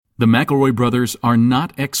The McElroy brothers are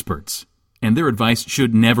not experts, and their advice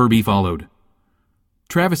should never be followed.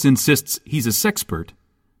 Travis insists he's a sexpert,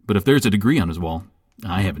 but if there's a degree on his wall,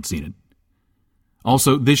 I haven't seen it.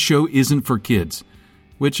 Also, this show isn't for kids,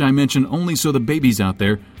 which I mention only so the babies out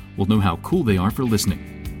there will know how cool they are for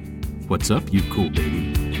listening. What's up, you cool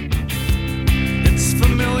baby? It's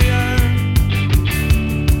familiar,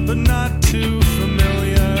 but not too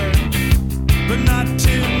familiar, but not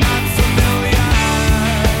too not familiar.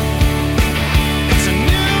 It's a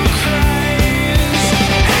new craze.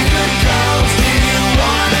 Hey, good girls, do you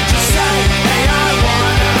wanna just say, hey, I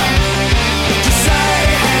wanna? Just say,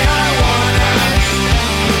 hey, I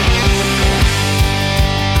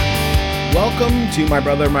wanna. Welcome to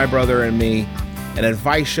My Brother, and Me, an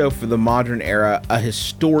advice show for the modern era, a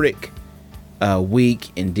historic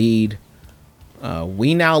week indeed.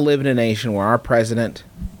 We now live in a nation where our president,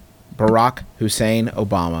 Barack Hussein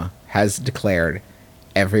Obama, has declared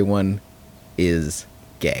everyone is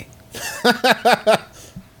gay.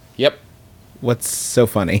 Yep. What's so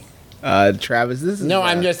funny? Travis, this is... No,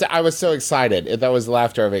 I was so excited. That was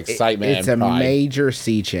laughter of excitement It's and a pride. major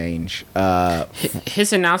sea change.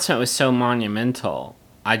 His announcement was so monumental.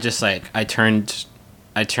 I turned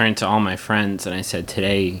to all my friends and I said,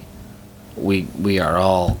 today we are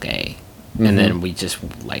all gay. Mm-hmm. And then we just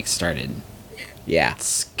started Yeah.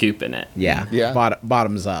 scooping it. Yeah. Yeah.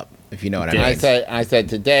 Bottoms up, if you know what I Did. mean. I said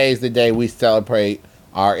today's the day we celebrate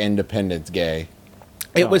our independence, gay.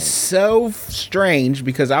 It was so strange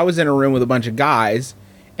because I was in a room with a bunch of guys,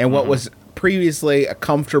 and what was previously a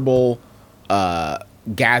comfortable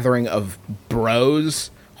gathering of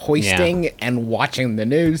bros hoisting and watching the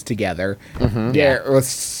news together, there was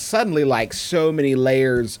suddenly so many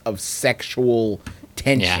layers of sexual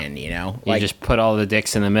tension, you know? You just put all the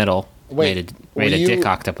dicks in the middle. Wait, made a were dick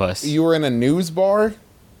octopus. You were in a news bar?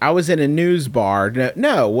 I was in a news bar.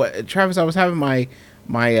 No, Travis, I was having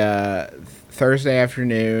my Thursday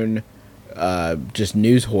afternoon just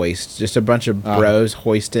news hoist, just a bunch of bros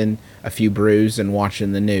hoisting a few brews and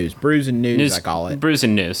watching the news. Brews and news, I call it. Brews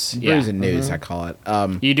and news. Yeah. Brews and news, I call it.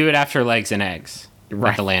 You do it after legs and eggs.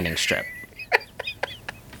 Right. At the landing strip.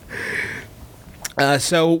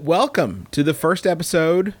 So welcome to the first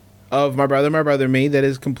episode of My Brother, Me that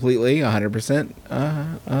is completely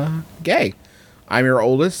 100% gay. I'm your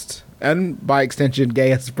oldest, and by extension,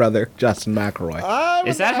 gayest brother, Justin McElroy.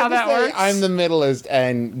 Is that how that works? I'm the middleest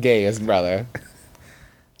and gayest brother.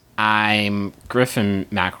 I'm Griffin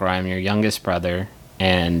McElroy. I'm your youngest brother.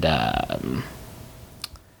 And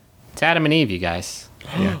it's Adam and Eve, you guys.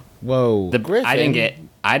 Whoa. Griffin?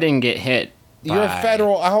 I didn't get hit. You're a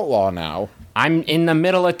federal outlaw now. I'm in the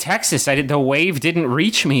middle of Texas. The wave didn't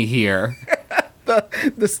reach me here.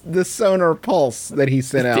 the sonar pulse that he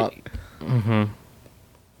sent out. Mm-hmm.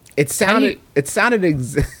 It sounded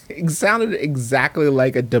exactly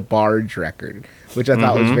like a DeBarge record, which I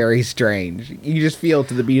thought was very strange. You just feel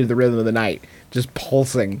to the beat of the rhythm of the night, just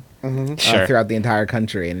pulsing throughout the entire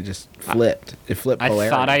country, and it just flipped. It flipped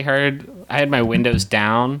polarity. I thought I had my windows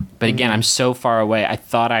down, but again, I'm so far away. I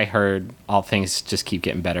thought I heard All Things Just Keep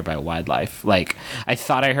Getting Better by Wildlife. I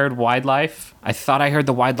thought I heard Wildlife. I thought I heard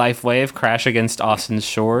the Wildlife wave crash against Austin's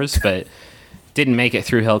shores, but didn't make it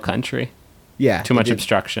through hill country. Yeah. Too much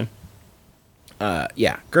obstruction.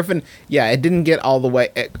 Yeah. Griffin, it didn't get all the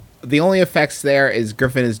way. The only effects there is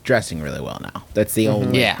Griffin is dressing really well now. That's the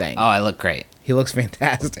only thing. Oh, I look great. He looks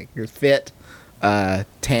fantastic. You're fit.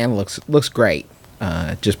 Tan looks great.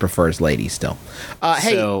 Just prefers ladies still.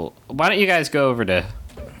 Hey, so why don't you guys go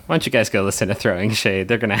listen to Throwing Shade?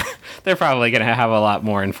 They're probably gonna have a lot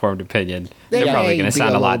more informed opinion. They're probably gonna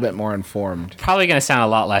sound a little bit more informed. Probably gonna sound a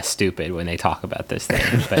lot less stupid when they talk about this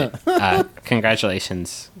thing. But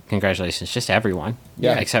congratulations, just everyone.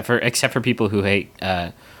 Yeah. Except for people who hate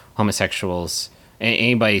homosexuals,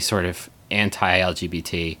 anybody sort of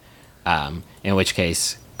anti-LGBT. In which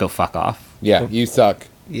case, go fuck off. Yeah, you suck.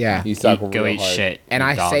 Yeah. You suck. Go real eat hard. shit. And you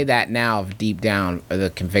I dog. say that now, deep down,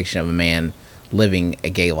 the conviction of a man living a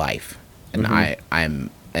gay life, and I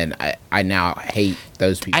now hate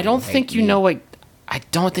those people. I don't think you know what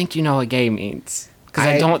gay means, because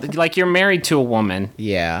I don't like. You're married to a woman.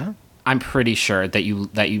 Yeah. I'm pretty sure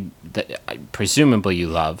that presumably you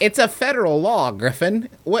love. It's a federal law, Griffin.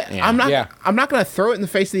 What? Yeah. I'm not. Yeah. I'm not going to throw it in the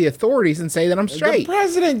face of the authorities and say that I'm straight. The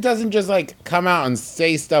president doesn't just come out and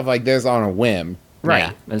say stuff like this on a whim. Right.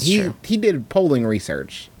 Yeah, that's he true. He did polling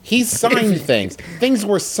research. He signed things. Things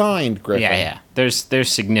were signed, Griffin. Yeah. There's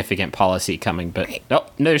significant policy coming, but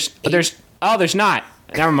there's not.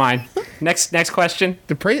 Never mind. Next question.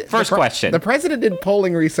 First question. The president did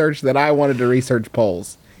polling research that I wanted to research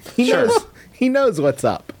polls. He knows what's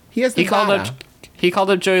up. He has the data. He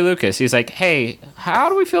called up Joey Lucas. He's like, hey, how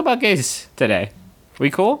do we feel about gays today?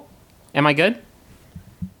 We cool? Am I good?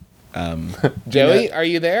 Joey, are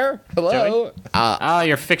you there? Hello? Oh,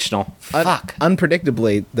 you're fictional. Fuck.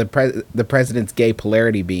 Unpredictably, the president's gay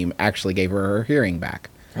polarity beam actually gave her hearing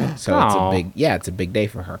back. So it's a big day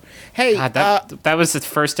for her. Hey, God, that was the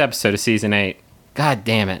first episode of season 8. God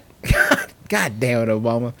damn it. God damn it,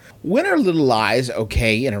 Obama. When are little lies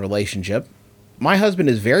okay in a relationship? My husband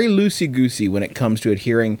is very loosey-goosey when it comes to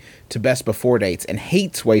adhering to best before dates and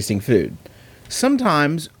hates wasting food.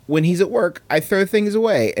 Sometimes, when he's at work, I throw things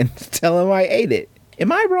away and tell him I ate it.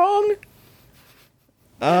 Am I wrong?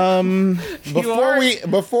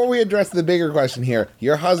 Before we address the bigger question here,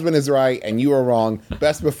 your husband is right and you are wrong.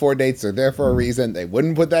 Best before dates are there for a reason. They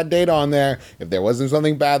wouldn't put that date on there. If there wasn't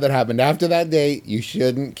something bad that happened after that date, you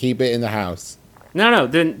shouldn't keep it in the house. No,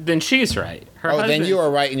 then she's right. Her husband, then you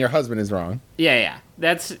are right and your husband is wrong. Yeah.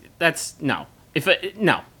 That's no.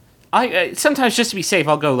 No. I sometimes just to be safe,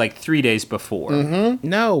 I'll go like 3 days before. Mm-hmm.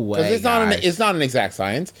 No way. Because it's not an exact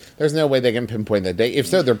science. There's no way they can pinpoint the date. If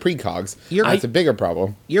so, they're precogs. That's a bigger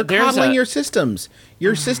problem. You're coddling your systems.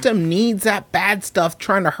 Your system needs that bad stuff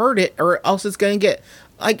trying to hurt it, or else it's going to get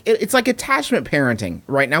like it's like attachment parenting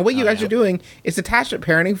right now. What you guys are doing is attachment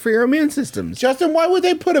parenting for your immune systems. Justin, why would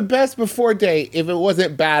they put a best before date if it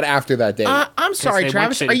wasn't bad after that date? I'm sorry,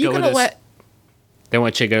 Travis. Are you going to let? They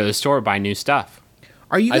want you to go to the store buy new stuff.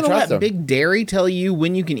 Are you going to let them. Big Dairy tell you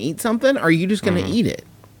when you can eat something, or are you just going to eat it?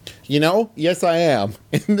 You know, yes, I am.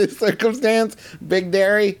 In this circumstance, Big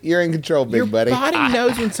Dairy, you're in control, big buddy. Your body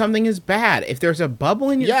knows when something is bad. If there's a bubble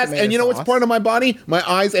in your tomato and you know sauce, what's part of my body? My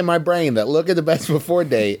eyes and my brain that look at the best before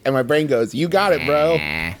date, and my brain goes, "You got it, bro."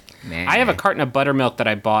 I have a carton of buttermilk that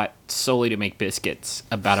I bought solely to make biscuits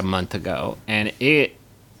about a month ago, and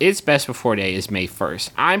its best before day is May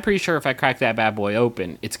 1st. I'm pretty sure if I crack that bad boy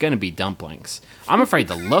open, it's going to be dumplings. I'm afraid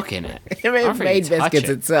to look in it. It may have made biscuits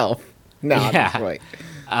itself. No, yeah.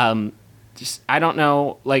 I don't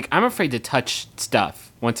know. Like, I'm afraid to touch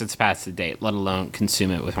stuff once it's past the date, let alone consume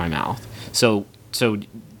it with my mouth. So a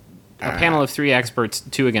panel of 3 experts,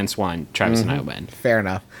 2 against 1. Travis and I win. Fair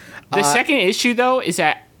enough. The second issue, though, is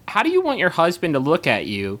that how do you want your husband to look at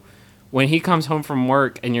you when he comes home from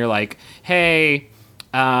work and you're like, hey,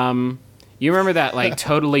 you remember that like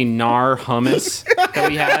totally gnar hummus that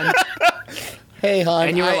we had? Hey, hon,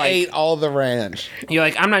 and you were I like, ate all the ranch. You're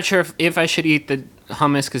like, I'm not sure if I should eat the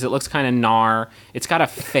hummus because it looks kind of gnar. It's got a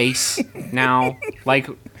face now. Like,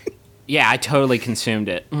 yeah, I totally consumed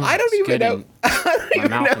it. I don't even know. My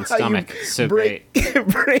mouth and stomach. So great.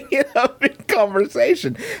 Bring it up in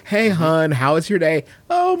conversation. Hey, hon, how was your day?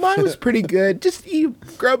 Oh, mine was pretty good. Just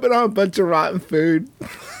grubbing on a bunch of rotten food.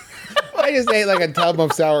 I just ate like a tub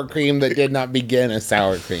of sour cream that did not begin as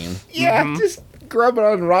sour cream. Yeah, just grubbing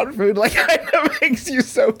on rotten food. Like, that makes you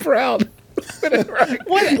so proud.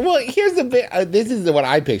 Well, here's the bit. This is what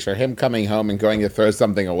I picture: him coming home and going to throw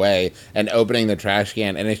something away and opening the trash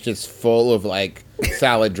can, and it's just full of like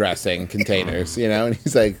salad dressing containers, you know. And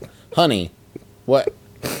he's like, "Honey, what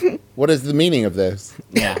is the meaning of this?"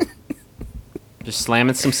 Yeah, just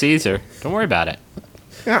slamming some Caesar. Don't worry about it.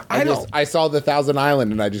 Yeah, I saw the Thousand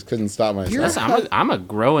Island and I just couldn't stop myself. Listen, I'm a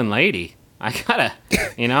growing lady. I gotta,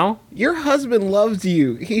 you know. Your husband loves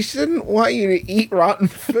you. He shouldn't want you to eat rotten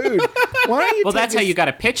food. Why don't you? Well, that's how you got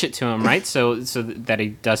to pitch it to him, right? So that he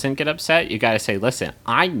doesn't get upset. You got to say, "Listen,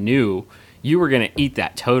 I knew you were gonna eat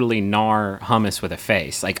that totally gnar hummus with a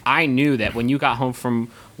face. Like I knew that when you got home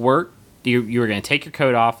from work, you were gonna take your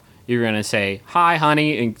coat off." You were going to say, "Hi,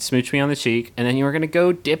 honey," and smooch me on the cheek. And then you were going to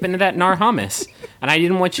go dip into that gnar hummus. And I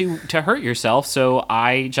didn't want you to hurt yourself, so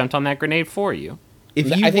I jumped on that grenade for you.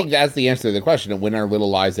 I think that's the answer to the question of when are little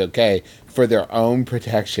lies okay for their own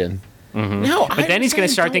protection. Mm-hmm. No, but then he's going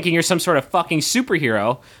to start thinking you're some sort of fucking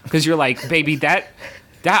superhero because you're like, baby, that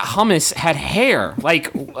hummus had hair.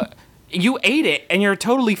 Like, you ate it and you're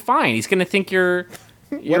totally fine. He's going to think you're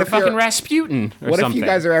fucking Rasputin or what something. If you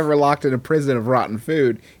guys are ever locked in a prison of rotten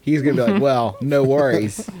food? He's going to be like, well, no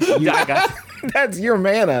worries. That's your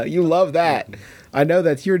manna. You love that. I know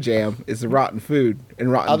that's your jam, is the rotten food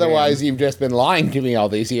and rotten Otherwise, jam. You've just been lying to me all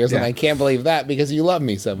these years, and Yeah. I can't believe that because you love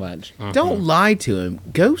me so much. Don't lie to him.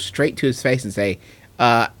 Go straight to his face and say,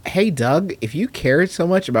 hey, Doug, if you cared so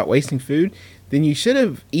much about wasting food, then you should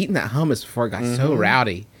have eaten that hummus before it got so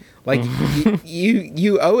rowdy. Like,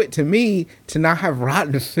 you owe it to me to not have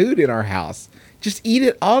rotten food in our house. Just eat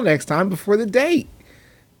it all next time before the date.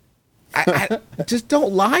 I just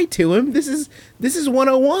don't lie to him. This is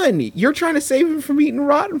 101. You're trying to save him from eating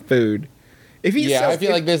rotten food. If he's I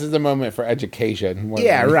feel like this is a moment for education more than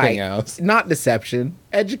anything else. Not deception.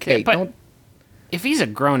 Educate. Yeah, if he's a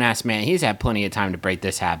grown ass man, he's had plenty of time to break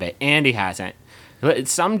this habit, and he hasn't.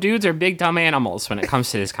 Some dudes are big dumb animals when it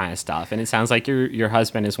comes to this kind of stuff, and it sounds like your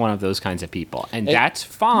husband is one of those kinds of people, and that's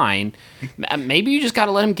fine. Maybe you just got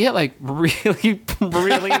to let him get like really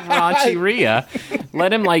really raunchy Rhea.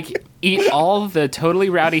 Let him like eat all the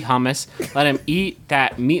totally rowdy hummus. Let him eat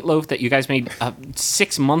that meatloaf that you guys made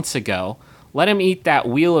 6 months ago. Let him eat that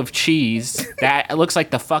wheel of cheese that looks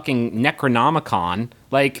like the fucking Necronomicon.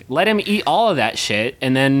 Like, let him eat all of that shit,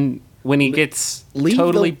 and then when he gets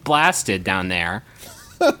totally blasted down there,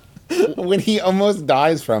 when he almost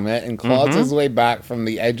dies from it and claws his way back from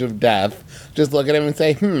the edge of death, just look at him and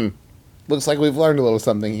say, looks like we've learned a little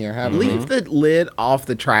something here, haven't we? Leave the lid off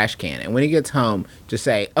the trash can, and when he gets home, just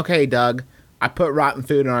say, okay, Doug, I put rotten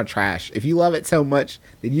food in our trash. If you love it so much,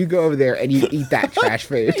 then you go over there and you eat that trash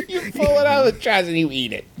food. You pull it out of the trash and you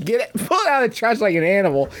eat it. Pull it out of the trash like an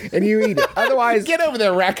animal, and you eat it. Otherwise, Get over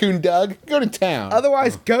there, Raccoon Doug. Go to town.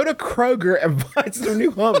 otherwise, go to Kroger and buy some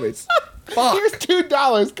new hummus. Fuck. Here's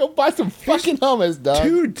 $2. Go buy some fucking hummus, Doug.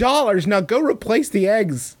 $2. Now go replace the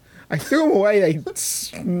eggs. I threw them away. They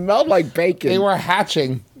smelled like bacon. They were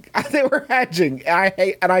hatching. They were hatching.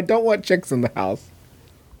 And I don't want chicks in the house.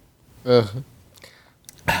 Ugh.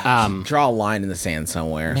 Draw a line in the sand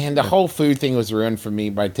somewhere. Man, the whole food thing was ruined for me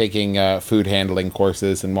by taking food handling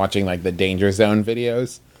courses and watching like the Danger Zone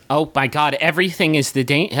videos. oh my god, everything is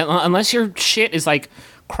unless your shit is like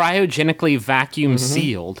cryogenically vacuum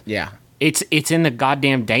sealed. Yeah. It's in the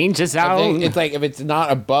goddamn danger I zone. think it's like if it's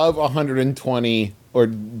not above 120 or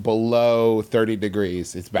below 30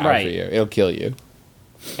 degrees, it's bad Right. for you. It'll kill you.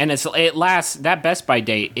 And it lasts. That Best By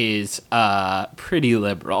date is pretty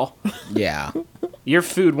liberal. Yeah. Your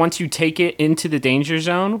food, once you take it into the danger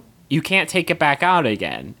zone, you can't take it back out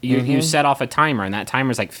again. You set off a timer, and that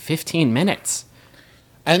timer is like 15 minutes.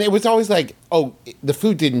 And it was always like, oh, the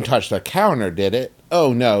food didn't touch the counter, did it?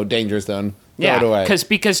 Oh no, danger zone. Throw it away.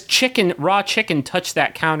 because raw chicken touched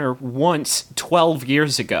that counter once 12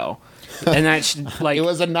 years ago, and that's like It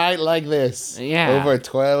was a night like this. Yeah. Over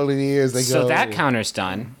 12 years ago. so that counter's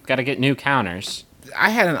done. Got to get new counters.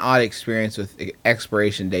 I had an odd experience with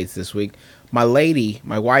expiration dates this week. My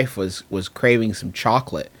wife was craving some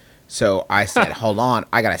chocolate. So I said, hold on,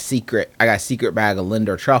 I got a secret bag of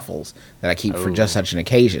Lindor truffles that I keep for just such an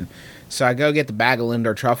occasion. So I go get the bag of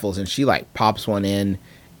Lindor truffles, and she like pops one in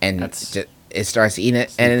and it starts eating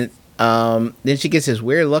it. And then she gets this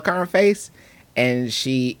weird look on her face, and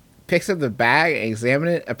she picks up the bag and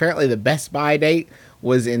examines it. Apparently the Best By date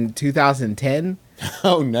was in 2010.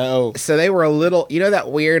 Oh no. So they were a little,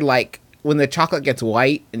 that weird, like, when the chocolate gets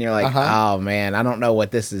white and you're like, oh man, I don't know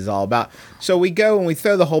what this is all about. So we go and we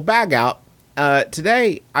throw the whole bag out.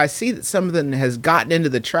 Today, I see that something has gotten into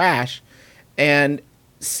the trash, and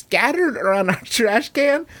scattered around our trash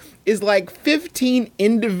can is like 15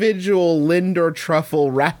 individual Lindor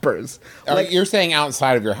truffle wrappers. Like you're saying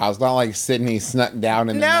outside of your house, not like Sydney snuck down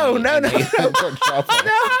in the No. truffle.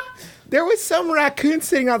 No, there was some raccoon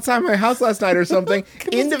sitting outside my house last night or something.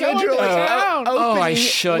 Individually I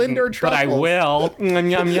shouldn't, Lindor but truffles. I will.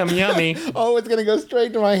 Yum, yum, yummy. Oh, it's gonna go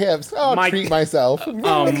straight to my hips. I'll treat myself.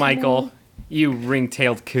 Oh, Michael, you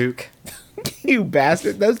ring-tailed kook. You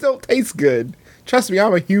bastard. Those don't taste good. Trust me,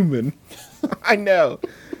 I'm a human. I know.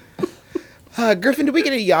 Griffin, did we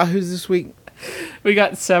get any Yahoos this week? We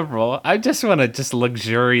got several. I just want to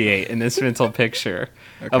luxuriate in this mental picture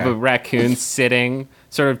of a raccoon sitting,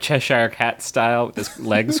 sort of Cheshire Cat style, with his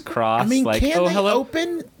legs crossed. I mean, like, can they hello.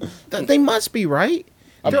 open? They must be, right?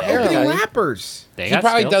 They're Apparently. opening lappers. They He got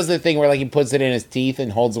probably skills. does the thing where like he puts it in his teeth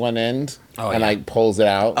and holds one end and like pulls it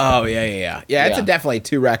out. Oh, yeah. Yeah, it's Yeah. definitely a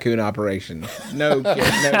 2 raccoon operation. No kid,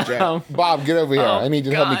 no joke. Bob, get over here. I need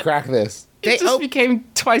you to help me God. crack this. They, It just op- became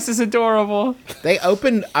twice as adorable. they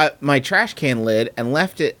opened my trash can lid and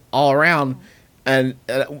left it all around. And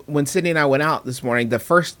when Sydney and I went out this morning, the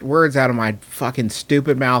first words out of my fucking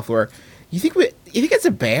stupid mouth were, You think it's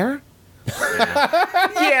a bear?"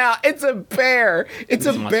 Yeah, it's a bear. It's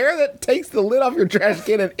a bear that takes the lid off your trash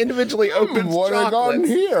can and individually opens What I got in chocolates.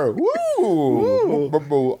 here?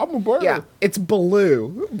 Woo! I'm a bird. Yeah, it's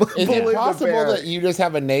Baloo. Is Baloo it the possible bear. that you just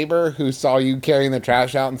have a neighbor who saw you carrying the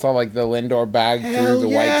trash out and saw like the Lindor bag Hell through the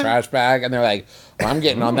yeah. white trash bag, and they're like, "Well, I'm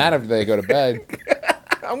getting on that after they go to bed."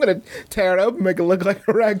 I'm gonna tear it open, make it look like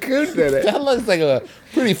a raccoon did it. That looks like a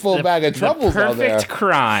pretty full bag of troubles out there. Perfect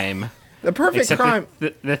crime. The perfect Except crime.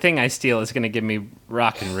 the thing I steal is going to give me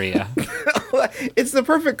Rock and Rhea. It's the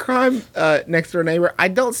perfect crime, next door neighbor. I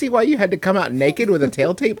don't see why you had to come out naked with a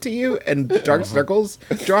tail tape to you and dark circles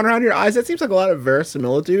drawn around your eyes. That seems like a lot of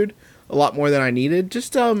verisimilitude, a lot more than I needed.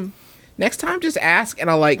 Just next time, just ask, and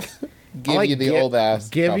I'll Give you the old ass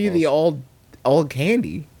Give you the truffles. old old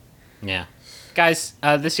candy. Yeah. Guys,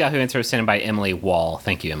 this Yahoo Answer was sent in by Emily Wall.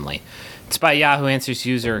 Thank you, Emily. It's by Yahoo Answers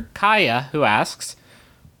user Kaya, who asks,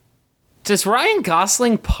 does Ryan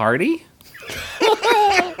Gosling party?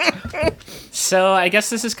 So I guess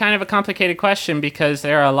this is kind of a complicated question because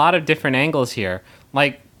there are a lot of different angles here.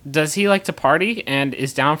 Like, does he like to party and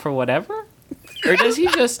is down for whatever? Or does he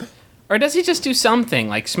just do something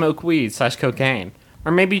like smoke weed / cocaine?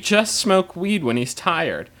 Or maybe just smoke weed when he's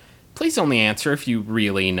tired? Please only answer if you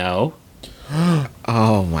really know.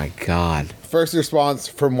 Oh my god. First response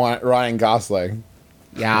from Ryan Gosling.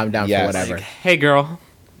 Yeah, I'm down Yes. for whatever. Hey, girl,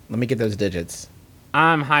 Let me get those digits.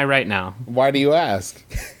 I'm high right now. Why do you ask?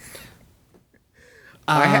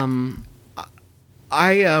 I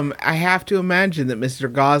have to imagine that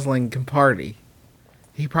Mr. Gosling can party.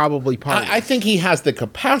 He probably parties. I think he has the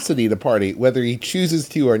capacity to party. Whether he chooses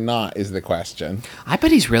to or not is the question. I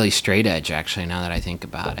bet he's really straight edge, actually, now that I think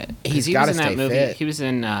about it. 'Cause He's he gotta was in that stay movie. fit. He was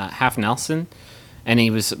in Half Nelson, and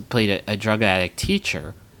he played a drug addict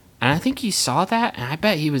teacher. And I think he saw that, and I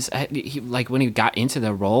bet he was like when he got into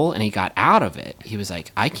the role and he got out of it, he was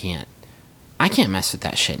like, I can't mess with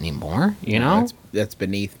that shit anymore. You know? That's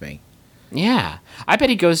beneath me. Yeah. I bet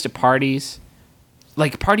he goes to parties,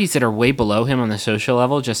 like parties that are way below him on the social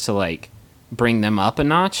level, just to like bring them up a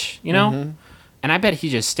notch. You know? Mm-hmm. And I bet he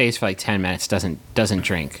just stays for like 10 minutes, doesn't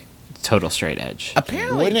drink. Total straight edge.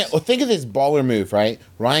 Apparently. Wouldn't it? Well, think of this baller move, right?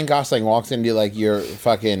 Ryan Gosling walks into like your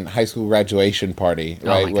fucking high school graduation party,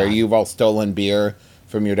 right, my where God. you've all stolen beer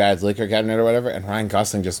from your dad's liquor cabinet or whatever, and Ryan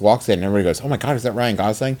Gosling just walks in, and everybody goes, "Oh my god, is that Ryan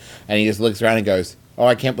Gosling?" And he just looks around and goes, "Oh,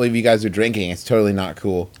 I can't believe you guys are drinking. It's totally not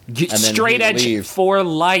cool." And then Straight he edge leaves. for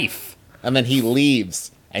life. And then he leaves.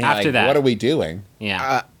 And you're After like, that. what are we doing?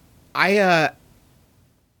 Yeah.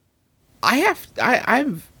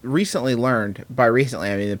 I've recently learned, by recently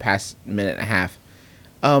I mean the past minute and a half,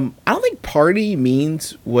 I don't think party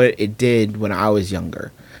means what it did when I was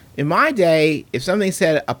younger. In my day, if something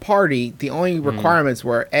said a party, the only requirements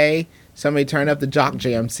were A, somebody turned up the Jock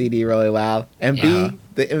Jam CD really loud, and B,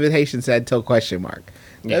 the invitation said till question mark.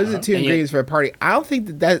 Those are the two And ingredients for a party. I don't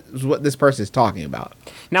think that's what this person is talking about.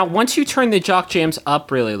 Now, once you turn the jock jams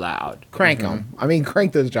up really loud, Crank them. I mean,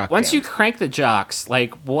 crank those Jock once you Jams. crank the jocks,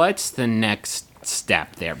 like, what's the next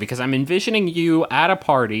step there? Because I'm envisioning you at a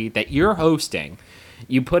party that you're hosting.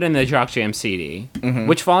 You put in the jock jam CD.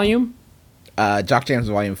 Which volume? Jock Jams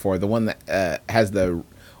Volume 4, the one that has the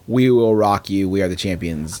We Will Rock You, We Are the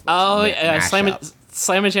Champions. Oh, mashup.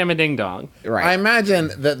 Slam a Jam a Ding Dong. Right. I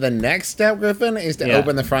imagine that the next step, Griffin, is to Yeah.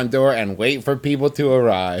 open the front door and wait for people to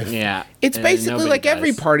arrive. Yeah. It's And basically nobody like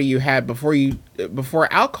every does. party you had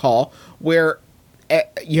before alcohol, where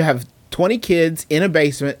you have 20 kids in a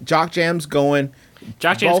basement, Jock Jam's going,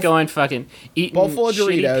 Jock Jam's both- going fucking eating bowl full of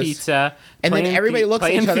shitty Doritos, pizza. and then playing everybody looks at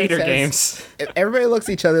playing each other and theater says, games. everybody looks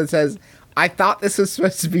at each other and says, I thought this was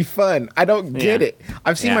supposed to be fun. I don't get Yeah. it.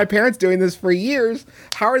 I've seen Yeah. my parents doing this for years.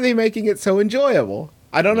 How are they making it so enjoyable?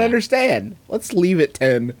 I don't Yeah. understand. Let's leave it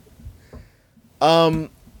 10. So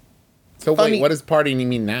Funny- wait, what does partying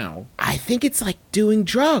mean now? I think it's like doing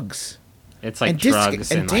drugs. It's like And disc-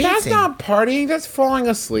 drugs and and like, dance. That's not partying. That's falling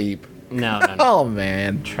asleep. no. Oh,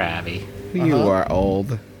 man. Travie. You are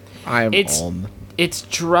old. I am It's- old. It's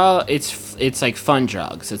it's like fun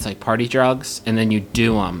drugs. It's like party drugs, and then you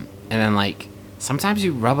do them, and then like sometimes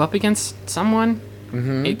you rub up against someone.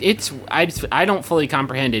 I don't fully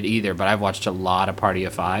comprehend it either, but I've watched a lot of Party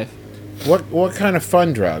of Five. What kind of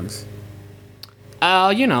fun drugs?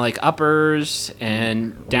 Like uppers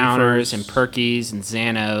and downers and perkies and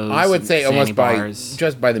Xanos. I would and say almost Xanny by bars.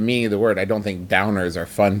 just by the meaning of the word, I don't think downers are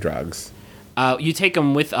fun drugs. You take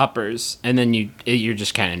them with uppers, and then you're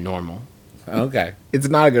just kind of normal. Okay. It's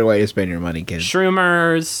not a good way to spend your money, kids.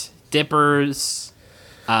 Shroomers, dippers,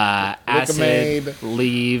 acid, Lickamaid.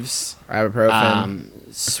 leaves, Ibuprofen.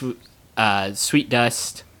 sweet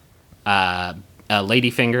dust,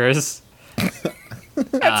 ladyfingers,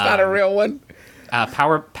 That's not a real one.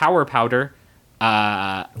 power powder,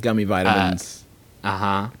 Gummy vitamins.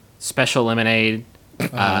 special lemonade,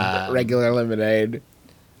 Regular lemonade.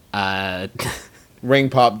 Ring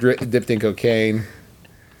pop dipped in cocaine.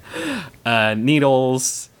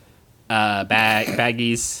 needles,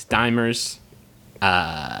 baggies, dimers,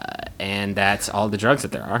 and that's all the drugs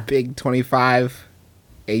that there are. Big 25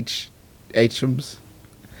 HMs.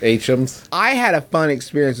 Hms. I had a fun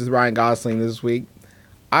experience with Ryan Gosling this week.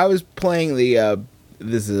 I was playing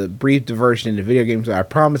this is a brief diversion into video games, but I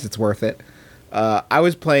promise it's worth it. I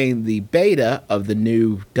was playing the beta of the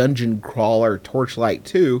new Dungeon Crawler Torchlight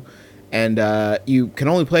 2, and you can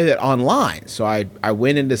only play that online. So I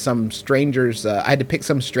went into some strangers. I had to pick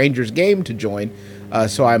some stranger's game to join.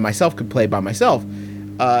 so I myself could play by myself.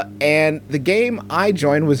 And the game I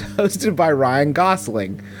joined was hosted by Ryan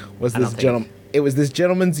Gosling. It was this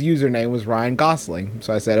gentleman's username was Ryan Gosling.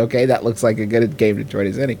 So I said, okay, that looks like a good game to join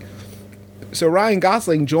as any. So Ryan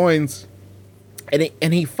Gosling joins,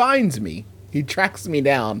 and he finds me. He tracks me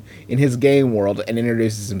down in his game world and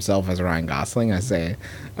introduces himself as Ryan Gosling. I say,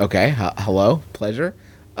 okay, hello, pleasure.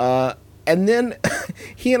 And then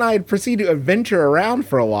he and I proceed to adventure around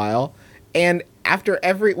for a while. And after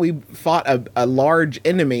we fought a large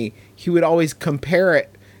enemy, he would always compare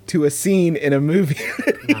it to a scene in a movie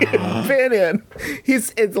that he had been in.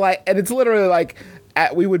 It's literally like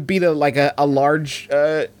we would beat a large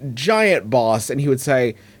giant boss, and he would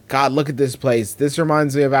say, God, look at this place. This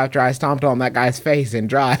reminds me of after I stomped on that guy's face in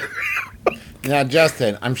Drive. Now,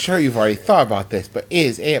 Justin, I'm sure you've already thought about this, but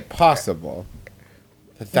is it possible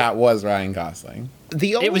that was Ryan Gosling?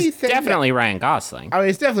 It was definitely Ryan Gosling. I mean,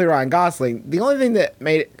 it's definitely Ryan Gosling. The only thing that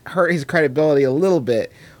made it hurt his credibility a little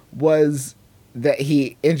bit was that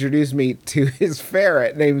he introduced me to his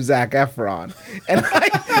ferret named Zac Efron. And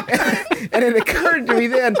and it occurred to me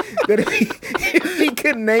then that if he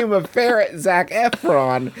could name a ferret Zac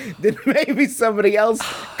Efron, then maybe somebody else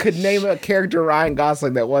could name a character Ryan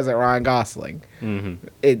Gosling that wasn't Ryan Gosling.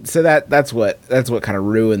 Mm-hmm. So that's what kind of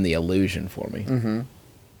ruined the illusion for me. Mm-hmm.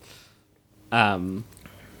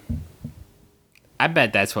 I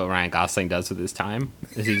bet that's what Ryan Gosling does with his time.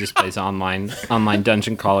 Is he just plays online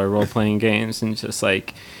dungeon crawler role playing games and just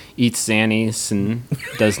like eats Xannies and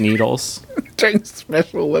does needles. Drinks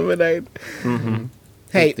special lemonade. Mm-hmm.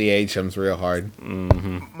 Hey, hit the HMs real hard.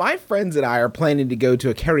 Mm-hmm. My friends and I are planning to go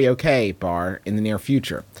to a karaoke bar in the near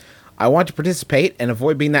future. I want to participate and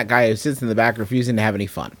avoid being that guy who sits in the back refusing to have any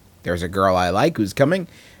fun. There's a girl I like who's coming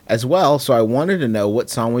as well, so I wanted to know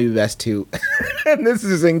what song would be best to, and this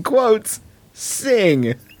is in quotes,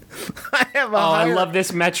 sing. I love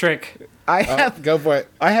this metric. Go for it.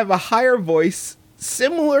 I have a higher voice,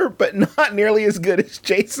 similar but not nearly as good as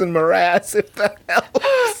Jason Mraz, if that helps.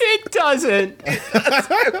 It doesn't.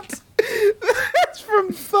 That's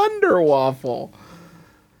from Thunder Waffle.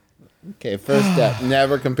 Okay, first step: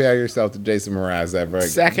 never compare yourself to Jason Mraz ever again.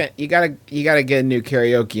 Second, you gotta get a new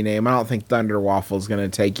karaoke name. I don't think Thunder Waffle is gonna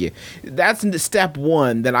take you. That's step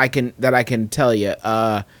one that I can tell you.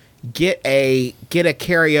 Get a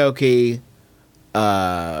karaoke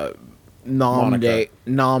nom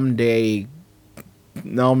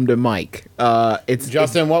de Mike. It's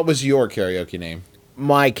Justin. What was your karaoke name?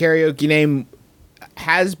 My karaoke name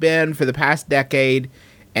has been for the past decade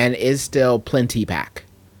and is still Plenty Pack.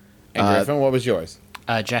 And Griffin, what was yours?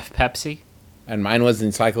 Jeff Pepsi. And mine was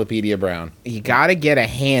Encyclopedia Brown. You got to get a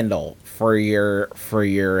handle for your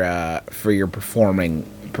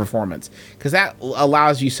performance, because that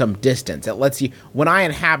allows you some distance. It lets you, when I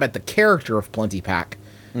inhabit the character of Plenty Pack,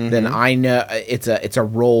 then I know it's a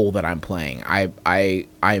role that I'm playing.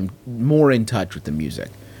 I'm more in touch with the music.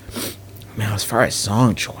 Now, as far as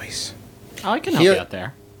song choice, I can help you out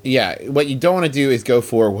there. Yeah, what you don't want to do is go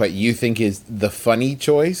for what you think is the funny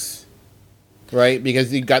choice, right?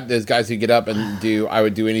 Because you got those guys who get up and do "I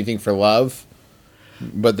Would Do Anything for Love,"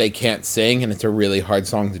 but they can't sing, and it's a really hard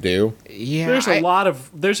song to do. yeah, There's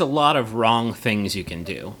a lot of wrong things you can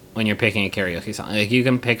do when you're picking a karaoke song. Like, you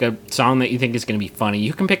can pick a song that you think is going to be funny.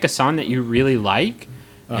 You can pick a song that you really like,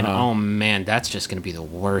 and oh man, that's just going to be the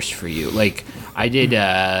worst for you. Like, I did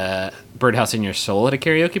Birdhouse in Your Soul at a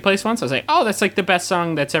karaoke place once. I was like, oh, that's like the best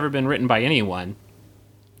song that's ever been written by anyone.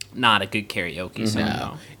 Not a good karaoke song.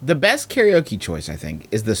 No. The best karaoke choice, I think,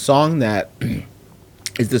 is the song that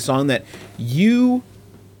you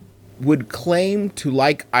would claim to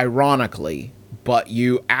like ironically, but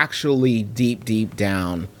you actually deep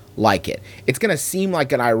down like it. It's going to seem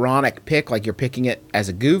like an ironic pick, like you're picking it as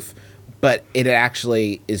a goof, but it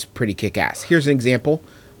actually is pretty kick-ass. Here's an example.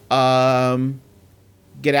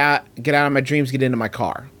 Get out of my dreams, get into my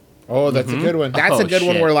car. Oh, that's a good one. That's a good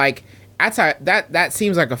one shit. where, like, that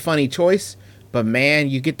seems like a funny choice, but man,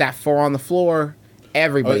 you get that 4 on the floor,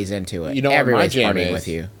 everybody's into it. You know what my Everybody's jam partying is? with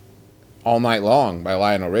you. All Night Long by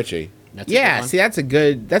Lionel Richie. That's a good Yeah, one. see, that's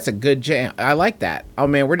a good jam. I like that. Oh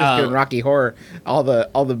man, we're just giving Rocky Horror all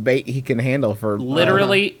the bait he can handle for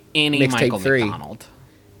Literally any Mixtape Michael 3. McDonald.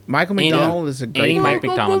 Michael McDonald is a great Any Mike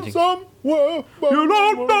pick. McDonald.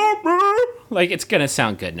 Like, it's gonna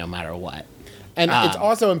sound good no matter what. And it's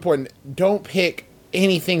also important, don't pick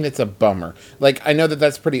anything that's a bummer. Like, I know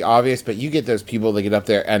that's pretty obvious, but you get those people that get up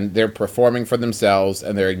there and they're performing for themselves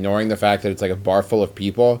and they're ignoring the fact that it's like a bar full of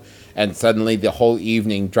people, and suddenly the whole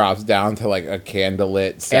evening drops down to like a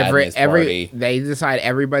candlelit sadness party. They decide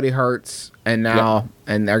everybody hurts, and now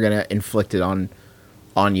and they're gonna inflict it on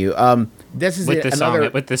you. this is with the another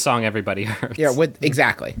song, with the song Everybody Hurts. Yeah,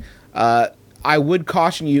 exactly. I would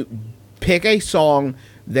caution you, pick a song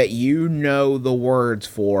that you know the words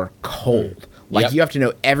for cold. Like Yep. you have to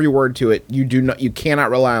know every word to it. You cannot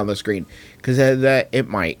rely on the screen because it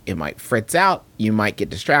might fritz out. You might get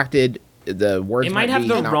distracted. The words It might have be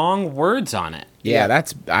the not- wrong words on it. Yeah,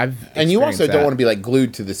 I've And you also experienced don't that. want to be like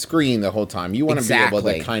glued to the screen the whole time. You want to be able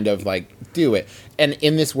Exactly. to kind of like do it. And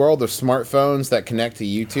in this world of smartphones that connect to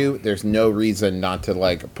YouTube, there's no reason not to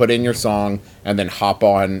like put in your song and then hop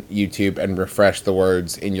on YouTube and refresh the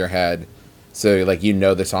words in your head. So like you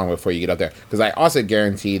know the song before you get up there. Because I also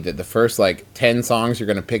guarantee that the first like 10 songs you're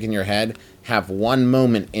going to pick in your head have one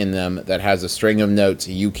moment in them that has a string of notes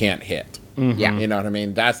you can't hit. Yeah. You know what I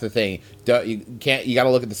mean? That's the thing. You got to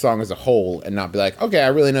look at the song as a whole and not be like, okay, I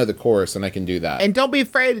really know the chorus and I can do that. And don't be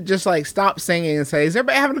afraid to just like stop singing and say, "Is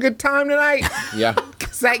everybody having a good time tonight?" Yeah.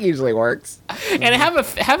 Because that usually works. And have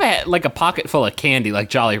a like a pocket full of candy like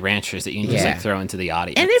Jolly Ranchers that you can just Yeah. like throw into the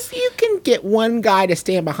audience. And if you can get one guy to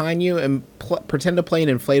stand behind you and pretend to play an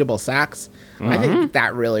inflatable sax, I think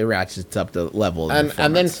that really ratchets up the level of And then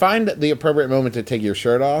performance. find the appropriate moment to take your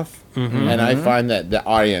shirt off. And I find that the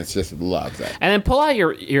audience just loves it. And then pull out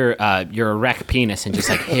your erect penis and just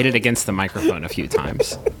like hit it against the microphone a few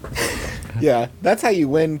times. Yeah, that's how you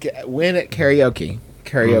win at karaoke.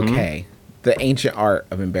 The ancient art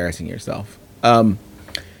of embarrassing yourself.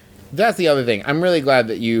 That's the other thing. I'm really glad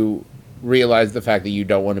that you realize the fact that you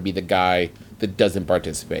don't want to be the guy that doesn't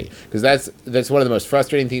participate. Because that's one of the most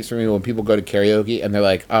frustrating things for me when people go to karaoke and they're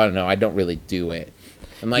like, oh, no, I don't really do it.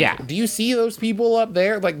 I'm like, Yeah. do you see those people up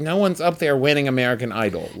there? Like, no one's up there winning American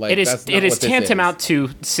Idol. Like, It is that's not it is what this tantamount to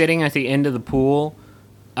sitting at the end of the pool,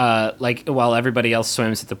 like while everybody else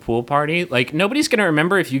swims at the pool party. Like nobody's gonna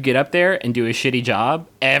remember if you get up there and do a shitty job.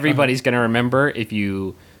 Everybody's gonna remember if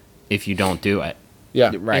you don't do it.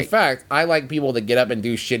 Yeah, Right. In fact, I like people that get up and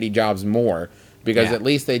do shitty jobs more because Yeah. at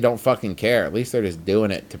least they don't fucking care. At least they're just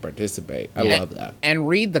doing it to participate. I love that. And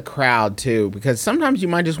read the crowd too, because sometimes you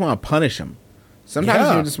might just want to punish them. Sometimes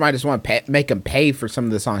Yeah. you might just want to make them pay for some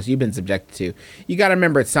of the songs you've been subjected to. You got to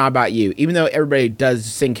remember, it's not about you. Even though everybody does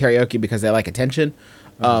sing karaoke because they like attention,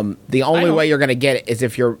 the only don't- way you're going to get it is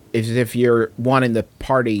if you're wanting the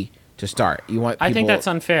party to start. You want. I think people- that's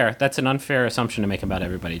unfair. That's an unfair assumption to make about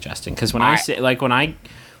everybody, Justin. Because when I- I say like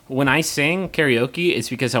when I sing karaoke, it's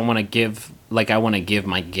because I want to give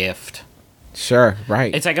my gift. Sure,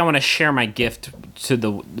 right. It's like I want to share my gift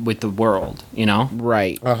with the world. You know.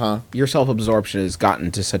 right. Your self-absorption has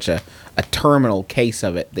gotten to such a terminal case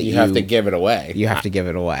of it that You have to give it away. You have to give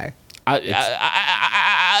it away.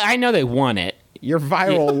 I know they want it. Your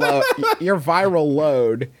viral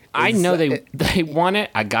load. I is- know they want it.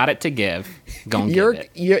 I got it to give. Go and give it.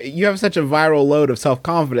 You have such a viral load of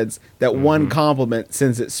self-confidence that one compliment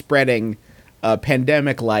sends it spreading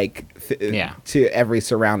pandemic-like Yeah. to every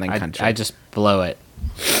surrounding country. I just blow it.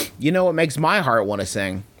 You know what makes my heart want to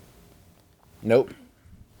sing? Nope.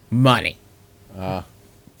 Money.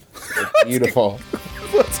 Beautiful.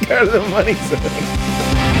 Let's go to the money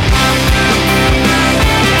zone.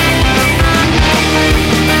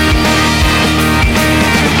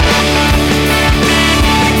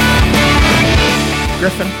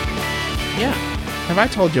 Griffin, Yeah. have I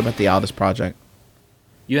told you about the Aldous Project?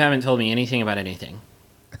 You haven't told me anything about anything.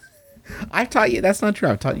 I've taught you. That's not true.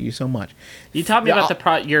 I've taught you so much. You taught me Yeah,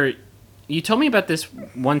 about You told me about this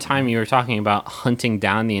one time you were talking about hunting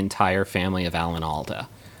down the entire family of Alan Alda.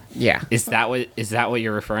 Yeah. Is that what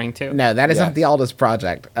you're referring to? No, that is Yes. not the Aldous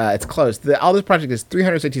Project. It's close. The Aldous Project is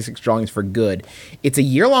 366 drawings for good. It's a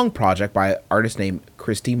year-long project by an artist named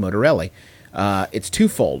Christy Motorelli. It's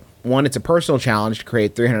twofold. One, it's a personal challenge to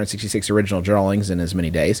create 366 original drawings in as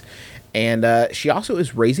many days. And she also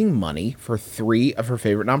is raising money for 3 of her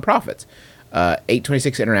favorite nonprofits.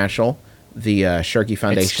 826 International, the Shirky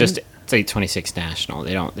Foundation. It's 826 National.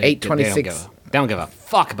 They don't 826 They don't give a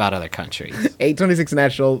fuck about other countries. 826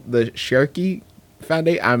 National, the Shirky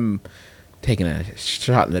Foundation. I'm taking a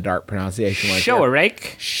shot in the dark pronunciation. Right Show there. a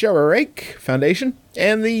rake. Showarake Foundation,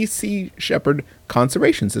 and the Sea Shepherd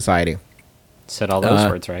Conservation Society. Said all those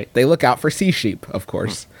words right. They look out for sea sheep, of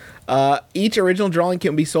course. Each original drawing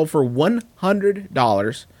can be sold for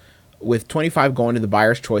 $100, with $25 going to the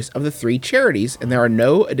buyer's choice of the 3 charities, and there are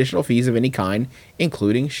no additional fees of any kind,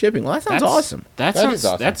 including shipping. Well, that sounds awesome. That That sounds is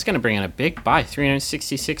awesome. That's going to bring in a big buy.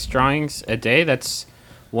 366 drawings a day. That's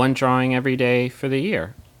one drawing every day for the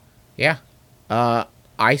year. Yeah.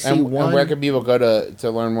 I see And one. where can people go to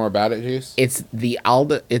learn more about it, Juice? It's the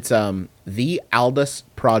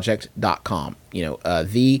thealdusproject.com.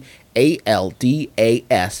 The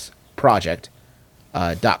ALDAS project.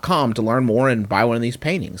 .com to learn more and buy one of these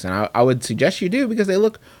paintings. And I would suggest you do because they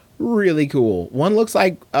look really cool. One looks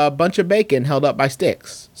like a bunch of bacon held up by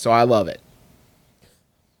sticks, so I love it.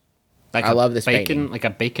 Like I love this bacon, painting. like a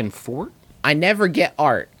bacon fort. I never get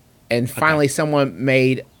art, and finally someone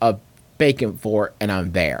made a bacon fort, and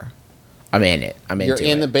I'm there. I'm in it. I'm into it. You're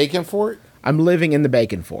in the bacon fort? I'm living in the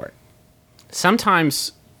bacon fort.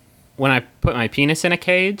 Sometimes when I put my penis in a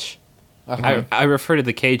cage, I refer to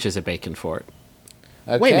the cage as a bacon fort.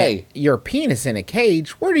 Okay. Wait a minute, your penis in a cage?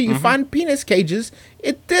 Where do you find penis cages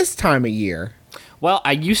at this time of year? Well,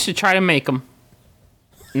 I used to try to make them.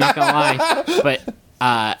 Not gonna lie, but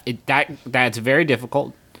that's very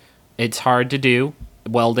difficult. It's hard to do.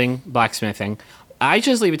 Welding, blacksmithing. I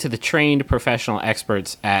just leave it to the trained professional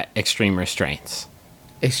experts at Extreme Restraints.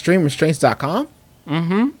 ExtremeRestraints.com?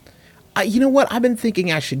 Mm-hmm. You know what? I've been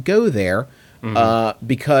thinking I should go there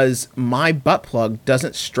because my butt plug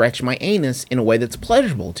doesn't stretch my anus in a way that's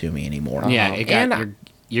pleasable to me anymore. Yeah, it got, And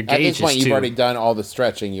your At gauge this point, is you've already too. done all the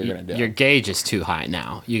stretching you're going to do. Your gauge is too high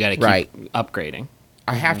now. You got to keep Right. upgrading.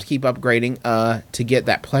 I have to keep upgrading to get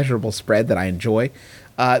that pleasurable spread that I enjoy.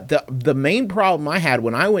 The main problem I had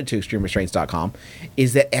when I went to ExtremeRestraints.com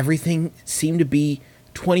is that everything seemed to be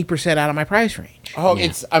 20% out of my price range. Oh,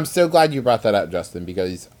 Yeah. I'm so glad you brought that up, Justin,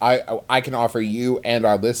 because I can offer you and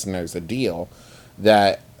our listeners a deal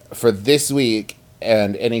that for this week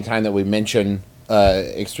and any time that we mention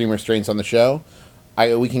Extreme Restraints on the show,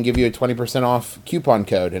 we can give you a 20% off coupon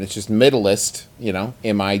code, and it's just Middlest,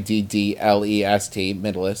 MIDDLEST,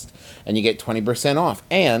 Middlest, and you get 20% off.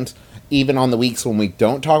 And even on the weeks when we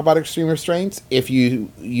don't talk about Extreme Restraints, if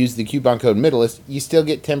you use the coupon code Middlest, you still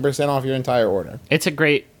get 10% off your entire order. It's a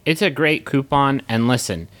great coupon. And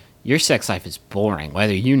listen, your sex life is boring,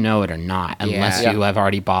 whether you know it or not, unless Yeah. you have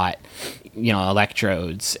already bought,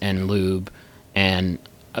 electrodes and lube and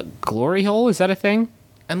a glory hole. Is that a thing?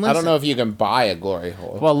 And I don't know if you can buy a glory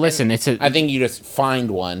hole. Well, listen, it's a. I think you just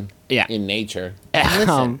find one Yeah. in nature.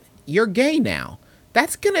 Listen, you're gay now.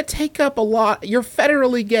 That's going to take up a lot. You're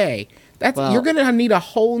federally gay. You're going to need a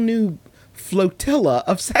whole new flotilla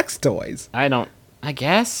of sex toys. I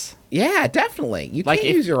guess. Yeah, definitely. You Like,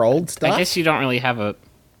 can't if- use your old stuff. I guess you don't really have a.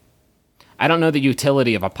 I don't know the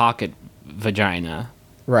utility of a pocket vagina.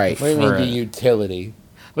 Right. What do you mean For the a- utility?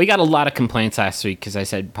 We got a lot of complaints last week because I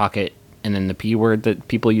said pocket and then the P word that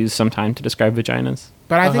people use sometimes to describe vaginas.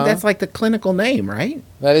 But I think that's like the clinical name, right?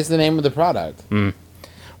 That is the name of the product.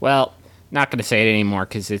 Well, not going to say it anymore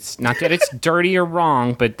because it's not that it's dirty or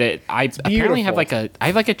wrong, but that I apparently have beautiful.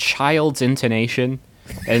 a child's intonation,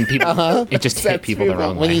 and people it just hit people the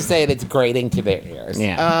wrong When way. you say it, it's grating to their ears.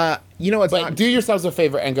 Yeah. You know, it's But not. do yourselves a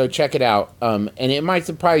favor and go check it out. And it might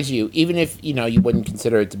surprise you, even if you wouldn't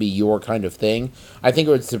consider it to be your kind of thing. I think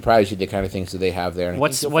it would surprise you the kind of things that they have there. And I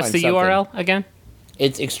what's think you'll the find something. URL again?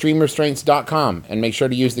 It's extremerestraints.com, and make sure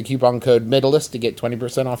to use the coupon code Middlest to get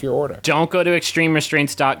 20% off your order. Don't go to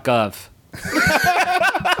extremerestraints.gov.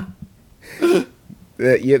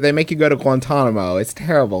 They make you go to Guantanamo. It's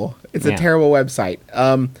terrible. It's Yeah. a terrible website.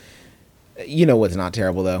 You know what's not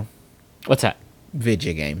terrible, though? What's that?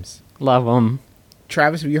 Video games. Love them.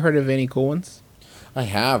 Travis, have you heard of any cool ones? I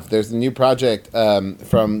have. There's a new project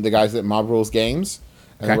from the guys at Mob Rules Games.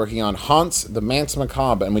 And Okay. they're working on Haunts, the Manse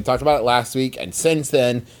Macabre. And we talked about it last week. And since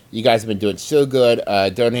then, you guys have been doing so good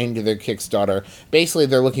donating to their Kickstarter. Basically,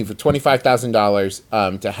 they're looking for $25,000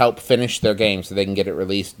 to help finish their game so they can get it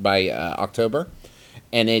released by October.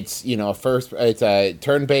 And it's it's a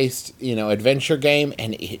turn-based adventure game,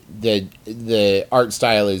 and the art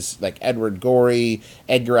style is like Edward Gorey,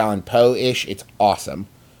 Edgar Allan Poe-ish. It's awesome.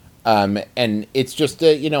 And it's just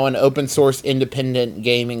an open source independent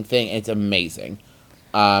gaming thing. It's amazing.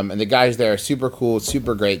 And the guys there are super cool,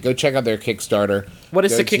 super great. Go check out their Kickstarter. What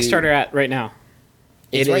is Go the to- Kickstarter at right now?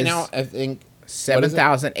 It's It right is now, I think,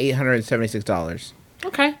 $7,876.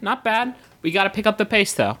 Okay, not bad. We got to pick up the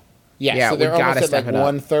pace though. Yeah, so we they're gotta almost at step like it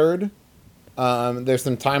up. 1/3. There's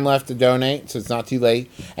some time left to donate, so it's not too late.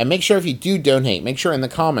 And make sure if you do donate, make sure in the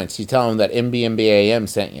comments you tell them that MBMBaM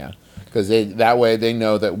sent you, because that way they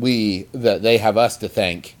know that they have us to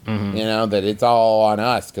thank. That it's all on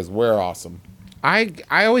us because we're awesome. I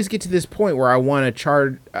always get to this point where I want to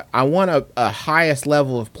charge. I want a highest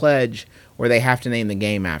level of pledge where they have to name the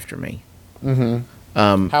game after me.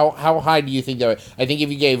 How high do you think that? I think if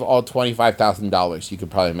you gave all $25,000, you could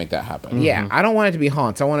probably make that happen. Yeah, I don't want it to be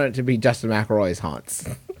Haunts. I want it to be Justin McElroy's Haunts.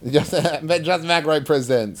 Justin McElroy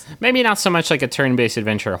presents. Maybe not so much like a turn-based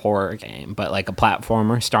adventure horror game, but like a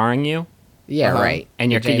platformer starring you, Yeah, right.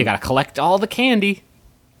 and you got to collect all the candy.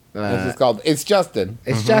 This is called It's Justin.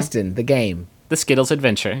 It's Justin, the game. The Skittles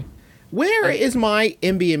Adventure. Where is my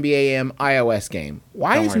MBMBaM iOS game?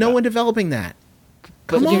 Why Don't is worry no about one developing that?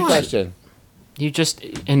 Come Good on. question. You just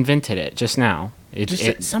invented it just now.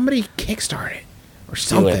 Somebody kickstart it or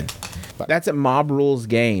something. That's at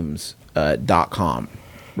mobrulesgames.com,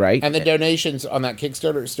 right? And the donations on that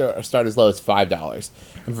Kickstarter start as low as $5.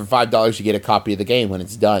 And for $5, you get a copy of the game when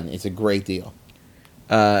it's done. It's a great deal.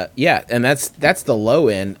 Yeah, and that's the low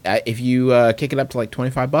end. If you kick it up to like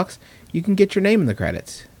 $25, you can get your name in the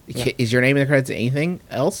credits. Yeah. Is your name in the credits anything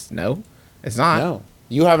else? No, it's not. No.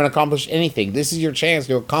 You haven't accomplished anything. This is your chance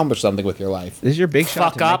to accomplish something with your life. This is your big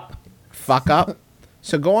shot. fuck up. Fuck up.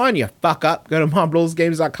 So go on, you fuck up. Go to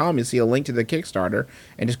mobrulesgames.com. You'll see a link to the Kickstarter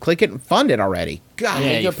and just click it and fund it already. God, Yeah,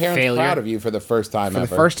 Make your you parents failure. proud of you for the first time for ever.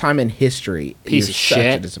 the first time in history, Piece you're of such a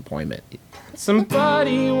shit. disappointment.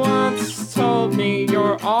 Somebody once told me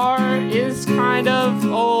your art is kind of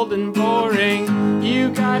old and boring. You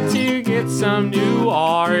got to get some new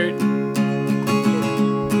art.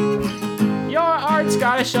 Your art's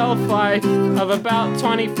got a shelf life of about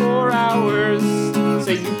 24 hours.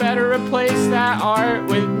 So you better replace that art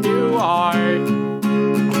with new art.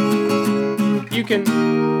 You can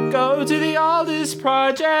go to the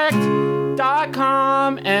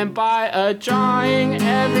aldisproject.com and buy a drawing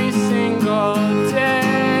every single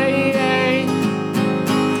day.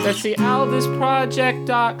 That's the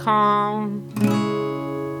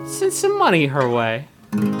aldisproject.com. Send some money her way.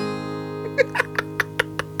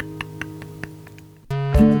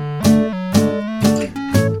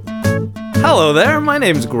 Hello there, my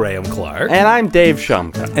name's Graham Clark. And I'm Dave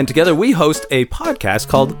Shumka. And together we host a podcast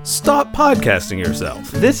called Stop Podcasting Yourself.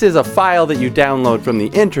 This is a file that you download from the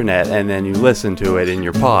internet and then you listen to it in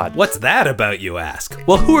your pod. What's that about, you ask?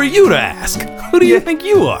 Well, who are you to ask? Who do you think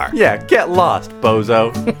you are? Yeah, get lost,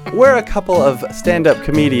 bozo. We're a couple of stand-up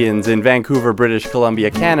comedians in Vancouver, British Columbia,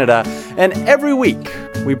 Canada, and every week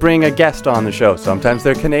we bring a guest on the show. Sometimes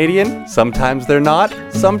they're Canadian, sometimes they're not,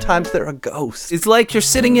 sometimes they're a ghost. It's like you're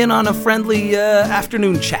sitting in on a friendly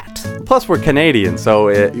afternoon chat. Plus, we're Canadian, so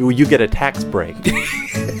you get a tax break.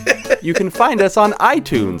 You can find us on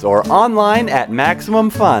iTunes or online at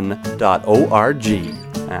MaximumFun.org.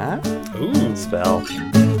 Huh? Ooh. Spell.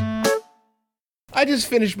 I just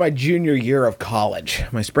finished my junior year of college.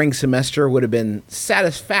 My spring semester would have been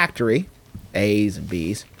satisfactory. A's and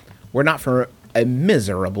B's were not for a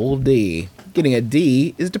miserable D. Getting a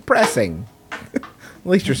D is depressing. At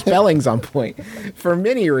least your spelling's on point. For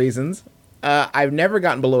many reasons, I've never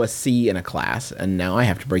gotten below a C in a class, and now I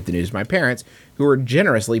have to break the news to my parents, who are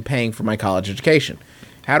generously paying for my college education.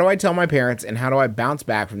 How do I tell my parents, and how do I bounce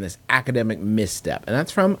back from this academic misstep? And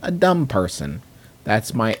that's from a dumb person.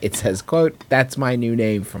 It says, quote, "That's my new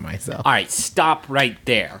name for myself." All right, stop right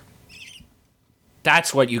there.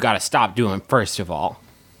 That's what you got to stop doing, first of all.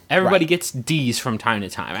 Everybody Right. gets D's from time to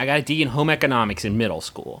time. I got a D in home economics in middle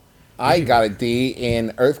school. I got a D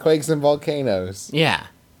in earthquakes and volcanoes. Yeah.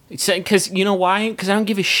 Because you know why? Because I don't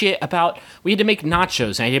give a shit about... We had to make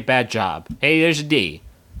nachos, and I did a bad job. Hey, there's a D.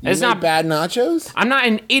 It's not bad nachos. I'm not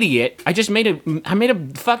an idiot. I just made a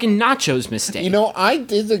fucking nachos mistake. You know, I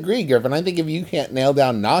disagree, Griffin. I think if you can't nail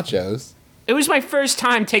down nachos, It was my first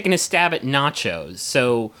time taking a stab at nachos.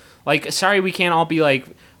 So, like, sorry we can't all be, like,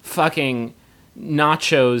 fucking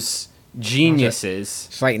nachos geniuses.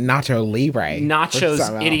 It's like Nacho Libre. Nachos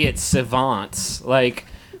Somehow. idiot savants. Like,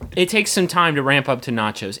 it takes some time to ramp up to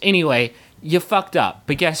nachos. Anyway, you fucked up.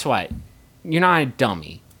 But guess what? You're not a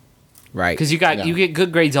dummy. Right. Because you get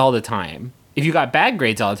good grades all the time. If you got bad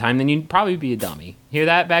grades all the time, then you'd probably be a dummy. Hear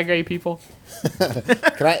that, bad grade people?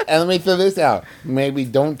 let me throw this out. Maybe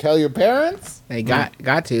don't tell your parents. They got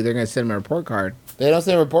to. They're going to send them a report card. They don't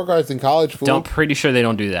send report cards in college, fool. Pretty sure they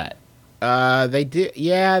don't do that. They do.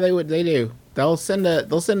 Yeah, they would. They do. They'll send a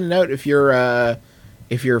note if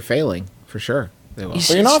you're failing, for sure. They will. You But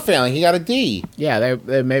you're not failing. He got a D. Yeah,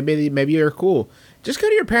 they maybe you're cool. Just go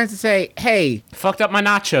to your parents and say, "Hey, Fucked up my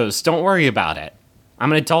nachos. Don't worry about it.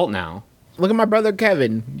 I'm an adult now. look at my brother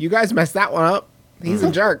Kevin. You guys messed that one up. He's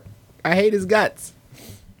a jerk. I hate his guts.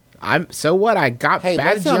 So what? I got Hey,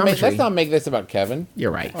 bad geometry. let's not make this about Kevin.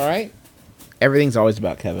 You're right. All right. Everything's always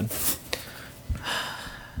about Kevin.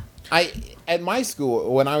 At my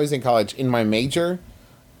school, when I was in college, in my major,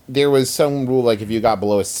 there was some rule like if you got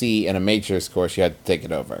below a C in a majors course, you had to take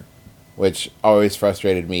it over, which always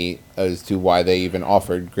frustrated me as to why they even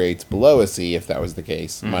offered grades below a C if that was the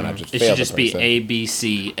case. Why not just It fail should the just be person A, B,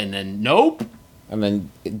 C, and then nope. and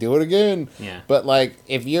then do it again? Yeah. But like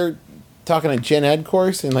if you're talking a gen ed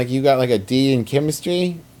course and like you got like a D in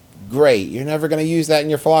chemistry, great. You're never gonna use that in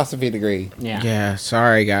your philosophy degree. Yeah. Yeah,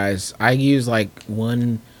 sorry guys. I use like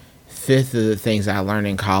 1/5 of the things I learned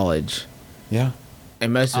in college. Yeah.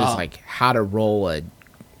 And most of it's Oh. like how to roll a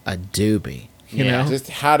doobie. You Yeah. know? Just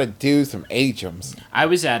how to do some HMs. I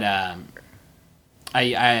was at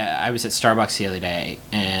I was at Starbucks the other day,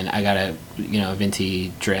 and I got a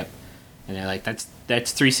venti drip, and they're like, that's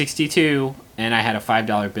 $3.62, and I had a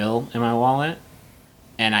 $5 bill in my wallet,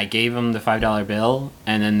 and I gave them the $5 bill,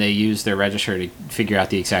 and then they used their register to figure out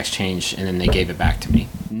the exact change, and then they gave it back to me.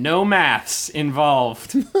 No maths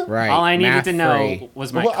involved. Right. All I needed to know math-free.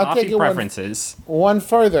 was my Well, I'll take coffee it one- preferences. One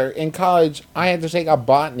further, in college, I had to take a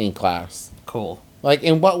botany class. Cool. Like,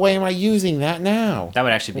 in what way am I using that now? That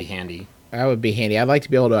would actually be handy. That would be handy. I'd like to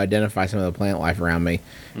be able to identify some of the plant life around me.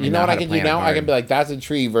 You know what I can do now? I can be like, that's a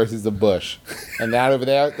tree versus a bush. And that over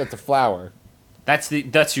there, that's a flower.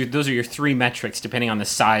 Those are your 3 metrics depending on the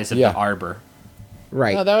size of Yeah. the arbor.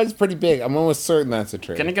 right. No, that was pretty big. I'm almost certain that's a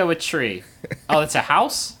tree. Gonna go with tree. Oh, it's a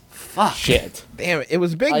house? Fuck. Shit. Damn, it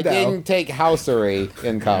was big I though. didn't take housery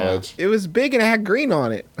in college. It was big and it had green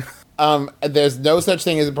on it. There's no such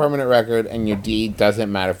thing as a permanent record, and your deed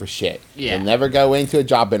doesn't matter for shit. Yeah. You'll never go into a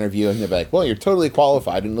job interview and they'll be like, well, you're totally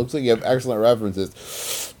qualified, and it looks like you have excellent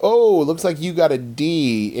references. Oh, looks like you got a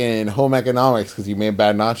D in home economics because you made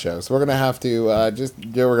bad nachos. We're going to have to we're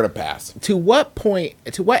going to pass. To what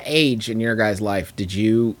age in your guys' life did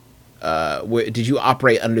you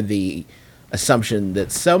operate under the assumption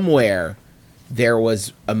that somewhere there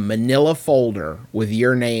was a manila folder with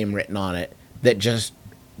your name written on it that just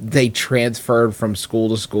they transferred from school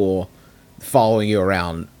to school, following you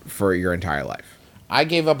around for your entire life? I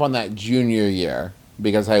gave up on that junior year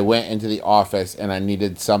because I went into the office and I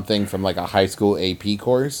needed something from like a high school AP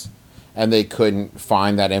course, and they couldn't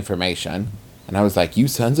find that information. And I was like, you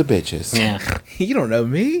sons of bitches. Yeah. You don't know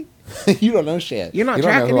me. You don't know shit. You're not you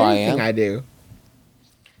don't know tracking who anything I I am. do.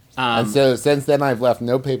 And so since then, I've left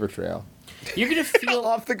no paper trail. You're gonna feel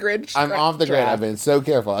Off the grid. I'm off the grid. I've been so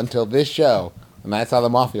careful until this show, and that's how the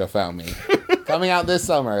Mafia found me. Coming out this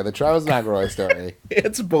summer, the Travis McElroy story.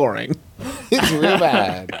 It's boring. It's real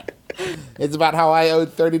bad. It's about how I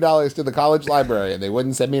owed $30 to the college library, and they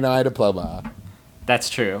wouldn't send me my diploma. That's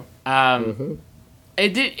true.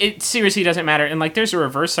 It seriously doesn't matter. And like, there's a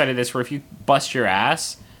reverse side of this where if you bust your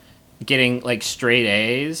ass getting like straight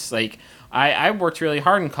A's, like I worked really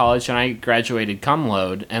hard in college and I graduated cum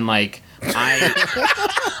load, and like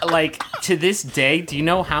I like to this day, do you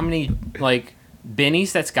know how many like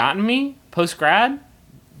bennies that's gotten me post grad?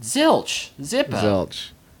 Zilch, Zippo. Zilch.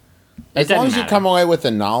 As doesn't long as you matter. come away with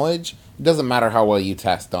the knowledge, it doesn't matter how well you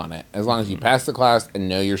test on it. As long as you pass the class and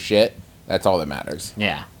know your shit, that's all that matters.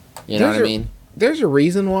 Yeah. You know what I There's a- mean? There's a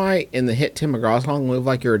reason why in the hit Tim McGraw song "Live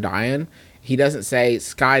Like You're Dying," he doesn't say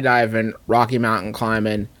skydiving, Rocky Mountain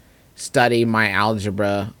climbing, study my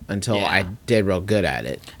algebra until Yeah. I did real good at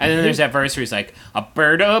it. And then there's that verse where he's like, I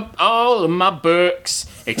burned up all of my books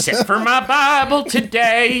except for my Bible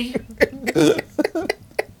today.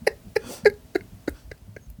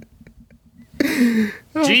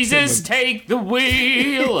 Jesus, take the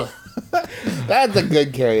wheel. That's a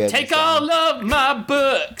good karaoke. Take song. all of my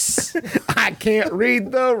books. I can't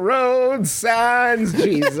read the road signs,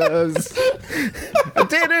 Jesus. I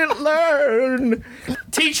didn't learn.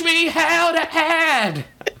 Teach me how to add.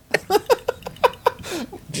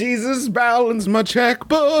 Jesus, balance my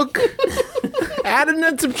checkbook. Adding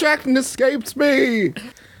and subtracting escapes me.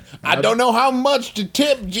 I don't know how much to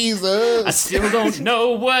tip, Jesus. I still don't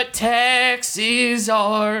know what taxes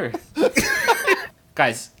are.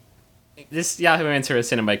 Guys, this Yahoo answer is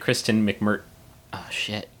sent in by Kristen McMurtry.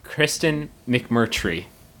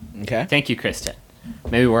 Okay. Thank you, Kristen.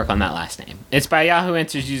 Maybe work on that last name. It's by Yahoo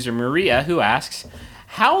Answers user Maria, who asks,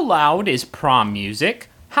 how loud is prom music?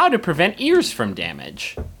 How to prevent ears from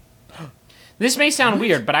damage? This may sound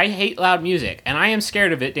weird, but I hate loud music, and I am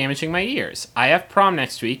scared of it damaging my ears. I have prom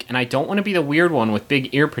next week, and I don't want to be the weird one with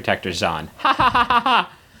big ear protectors on. Ha ha ha ha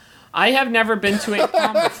ha! I have never been to a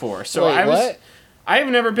prom before, so Wait, what? I have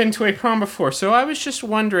never been to a prom before, so I was just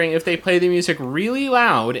wondering if they play the music really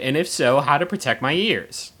loud, and if so, how to protect my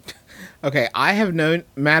ears. Okay,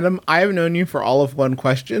 Madam, I have known you for all of one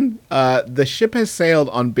question. The ship has sailed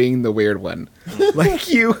on being the weird one. Like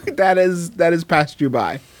that is passed you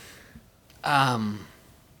by.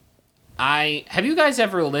 Have you guys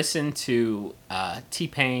ever listened to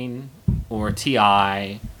T-Pain or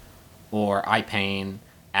T.I. or I-Pain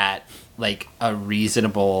at like a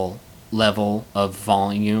reasonable level of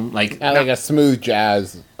volume? Like, At like a smooth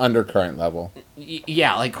jazz undercurrent level.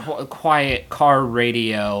 yeah, like quiet car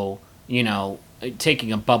radio, you know,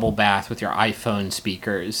 taking a bubble bath with your iPhone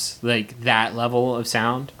speakers, like that level of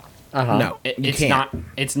sound. Uh-huh. No, you It's can't. not.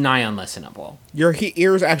 It's nigh unlistenable. Your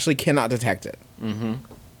ears actually cannot detect it.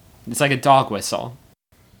 It's like a dog whistle.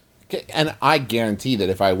 And I guarantee that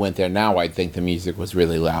if I went there now, I'd think the music was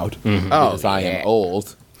really loud. Oh, Because I yeah. am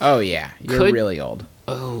old. Oh yeah, you're Could- really old.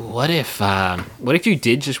 Oh, what if you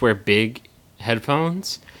did just wear big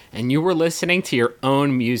headphones and you were listening to your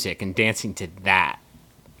own music and dancing to that?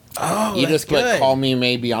 Oh, You that's just put good. Call Me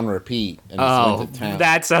Maybe on repeat and just Oh, went to town.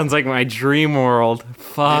 that sounds like my dream world. I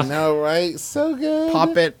Fuck. know, right? So good.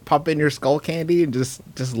 Pop in your skull candy and just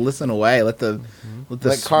listen away. Let the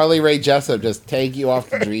Let Carly Rae Jessep just take you off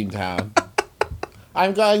to Dreamtown.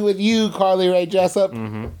 I'm going with you, Carly Rae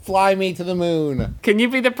Jessep. Fly me to the moon. Can you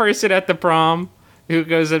be the person at the prom who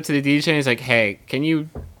goes up to the DJ and is like, "Hey, can you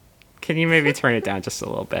maybe turn it down just a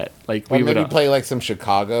little bit?" Like Or we would. maybe play like some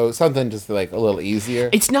Chicago, something just like a little easier.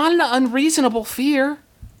 It's not an unreasonable fear.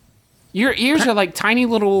 Your ears are like tiny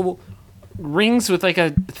little rings with like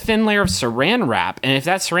a thin layer of saran wrap, and if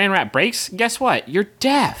that saran wrap breaks, guess what? You're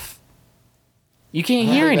deaf. You can't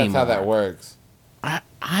I hear think anymore. That's how that works.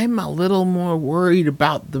 I'm a little more worried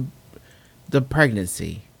about the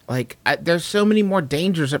pregnancy. Like, there's so many more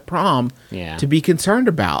dangers at prom Yeah. to be concerned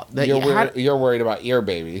about. That You're worried about ear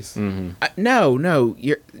babies. No.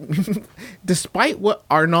 You're despite what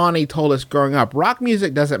our nanny told us growing up, rock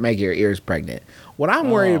music doesn't make your ears pregnant. What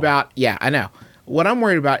I'm worried about, yeah, I know. What I'm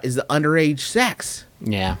worried about is the underage sex.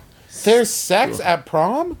 Yeah. There's sex at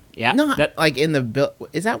prom? Yeah. Not That, like in the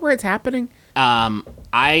is that where it's happening?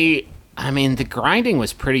 I mean, the grinding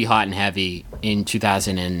was pretty hot and heavy in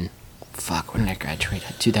 2000 and when did I graduate?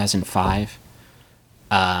 2005.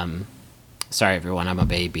 Sorry everyone, I'm a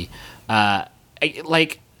baby. I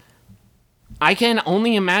can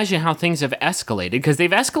only imagine how things have escalated because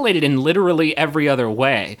they've escalated in literally every other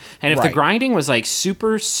way. And if the Right. grinding was like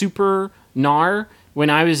super gnar when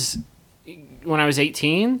I was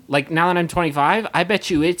 18, like now that I'm 25, I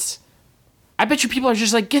bet you people are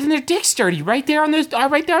just like getting their dicks dirty right there on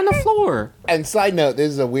the floor. And side note, this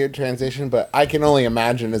is a weird transition, but I Can Only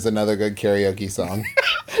Imagine is another good karaoke song.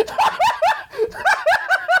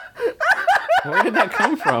 Where did that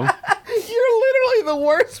come from? You're literally the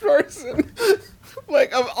worst person.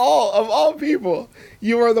 Like of all people,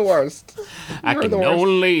 you are the worst. I can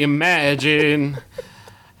only imagine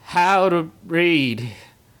how to read.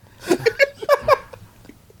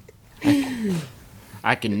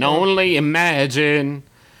 I can only imagine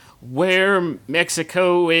where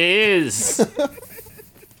Mexico is.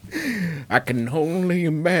 I can only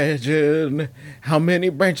imagine how many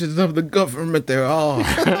branches of the government there are.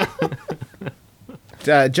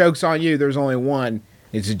 Joke's on you. There's only one.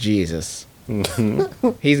 It's Jesus.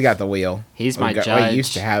 He's got the wheel. He's my Well, judge. he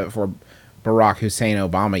used to have it for Barack Hussein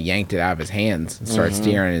Obama yanked it out of his hands and started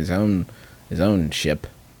steering his own ship.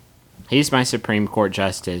 He's my Supreme Court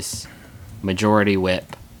Justice, Majority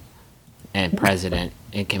Whip, and President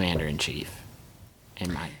and Commander-in-Chief,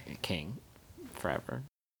 and my king forever.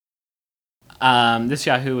 This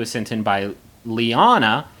Yahoo was sent in by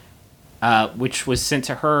Liana, which was sent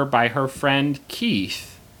to her by her friend Keith.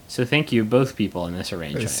 So thank you, both people, in this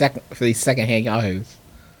arrangement. For these secondhand yahoos.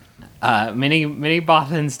 Many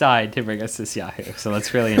Bothans died to bring us this Yahoo, so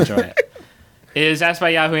let's really enjoy it. It is asked by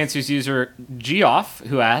Yahoo Answers user Geoff,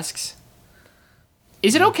 who asks,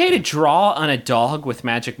 is it okay to draw on a dog with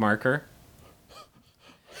magic marker?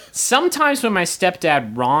 Sometimes when my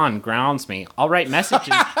stepdad Ron grounds me, I'll write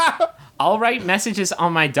messages. I'll write messages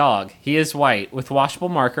on my dog. He is white with washable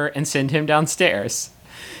marker and send him downstairs.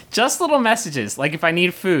 Just little messages, like if I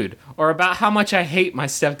need food, or about how much I hate my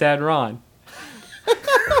stepdad Ron.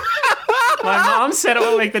 My mom said it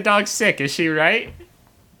will make the dog sick. Is she right?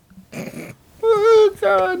 Oh,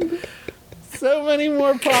 God. So many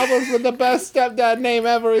more problems with the best stepdad name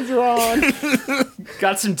ever is Ron.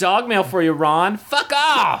 Got some dog mail for you, Ron. Fuck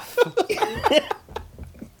off!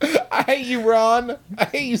 I hate you, Ron. I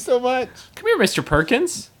hate you so much. Come here, Mr.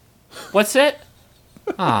 Perkins. What's it?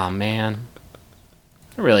 Aw, man.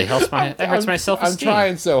 That really hurts my I'm self-esteem.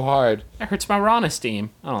 trying so hard. That hurts my Ron esteem.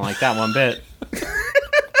 I don't like that one bit.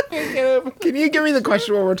 Can you give me the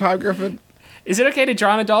question one more time, Griffin? Is it okay to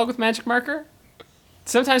draw on a dog with magic marker?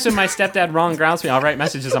 Sometimes when my stepdad Ron grounds me, I'll write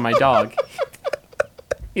messages on my dog.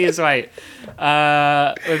 He is white.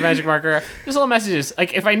 With magic marker. Just little messages,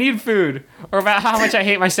 like if I need food, or about how much I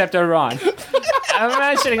hate my stepdad Ron. I'm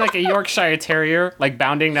imagining like a Yorkshire Terrier, like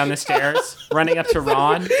bounding down the stairs, running up to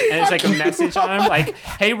Ron, and it's like a message on him, like,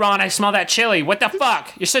 "Hey Ron, I smell that chili. What the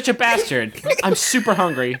fuck? You're such a bastard. I'm super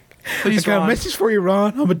hungry. Please, I got Ron." a message for you,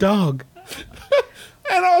 Ron. I'm a dog.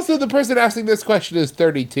 And also, the person asking this question is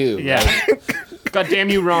 32. Yeah. God damn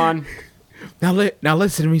you, Ron. Now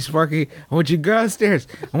listen to me, Sparky. I want you to go downstairs.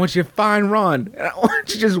 I want you to find Ron. And I want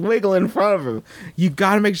you to just wiggle in front of him. You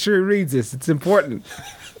got to make sure he reads this. It's important.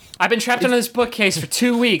 I've been trapped under this bookcase for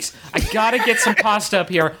 2 weeks. I gotta get some pasta up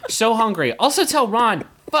here. So hungry. Also tell Ron,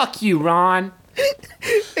 fuck you, Ron.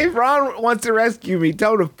 If Ron wants to rescue me,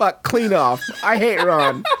 tell him to fuck clean off. I hate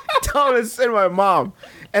Ron. Tell him to send my mom.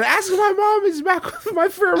 And ask if my mom is back with my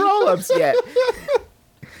free roll-ups yet.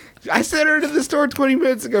 I sent her to the store 20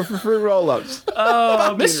 minutes ago for free roll-ups.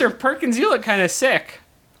 Oh, Mr. Perkins, you look kind of sick.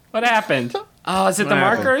 What happened? Oh, is it the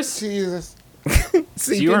markers? Jesus.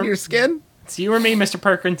 See through your skin? It's you or me, Mr.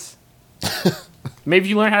 Perkins. Maybe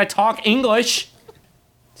you learn how to talk English.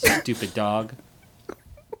 Stupid dog.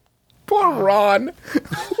 Poor Ron.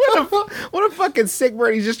 What a fucking sick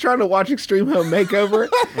bird. He's just trying to watch Extreme Home Makeover.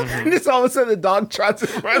 And just all of a sudden the dog trots in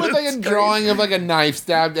front It of was the like a screen. drawing of like a knife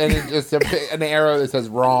stabbed and it's just an arrow that says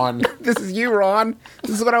Ron. This is you, Ron.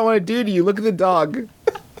 This is what I want to do to you. Look at the dog.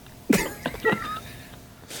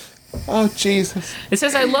 Oh, Jesus. It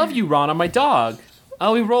says, I love you, Ron, on my dog.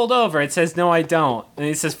 Oh, he rolled over. It says, no, I don't. And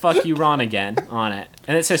it says, fuck you, Ron, again on it.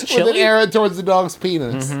 And it says, With an chili. arrow towards the dog's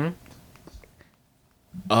penis.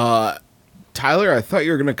 Tyler, I thought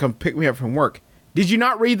you were going to come pick me up from work. Did you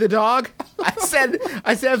not read the dog?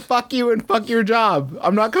 I said, fuck you and fuck your job.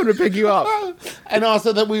 I'm not coming to pick you up. And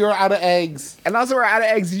also that we were out of eggs. And also, we're out of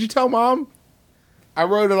eggs. Did you tell Mom? I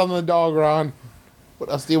wrote it on the dog, Ron. What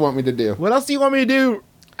else do you want me to do? What else do you want me to do?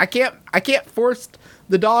 I can't force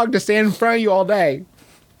the dog to stand in front of you all day.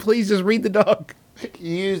 Please just read the dog.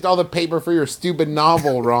 You used all the paper for your stupid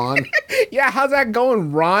novel, Ron. Yeah, how's that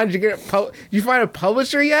going, Ron? Did you get did you find a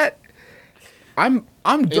publisher yet? I'm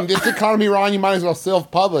In this economy, Ron, you might as well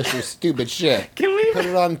self-publish your stupid shit. Can we? Put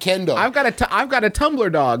it on Kindle. I've got a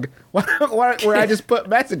Tumblr dog. Where I just put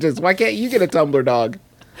messages. Why can't you get a Tumblr dog?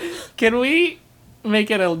 Can we make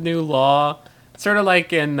it a new law? Sort of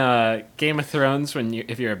like in Game of Thrones, when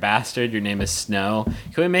if you're a bastard, your name is Snow.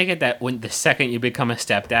 Can we make it that when the second you become a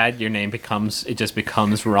stepdad, your name just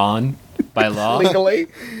becomes Ron by law?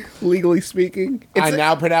 Legally speaking, I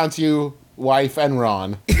now pronounce you wife and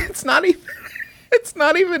Ron. it's not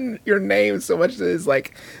even your name so much as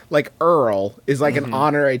like Earl is like an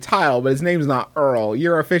honorary title, but his name's not Earl.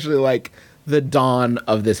 You're officially like the Don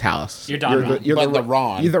of this house. You're Don Ron. You're the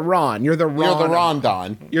Ron. You're the Ron. You're the Ron. You're the Ron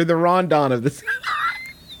Don. You're the Ron Don of this.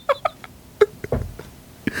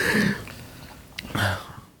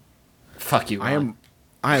 Fuck you, Ron.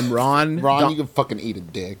 I am Ron. Ron, Don, you can fucking eat a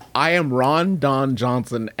dick. I am Ron Don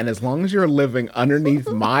Johnson, and as long as you're living underneath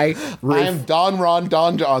my roof, I am Don Ron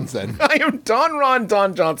Don Johnson. I am Don Ron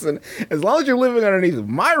Don Johnson. As long as you're living underneath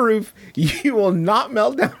my roof, you will not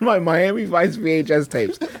melt down my Miami Vice VHS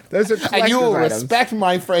tapes. Those are And you will collector's items. respect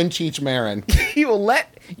my friend Cheech Marin. You will And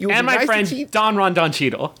my be nice to friend Cheech, Don Ron Don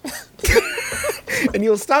Cheadle. and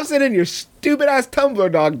you'll stop sending your stupid ass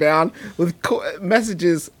Tumblr dog down with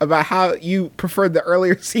messages about how you preferred the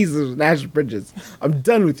earlier seasons of Nash Bridges. I'm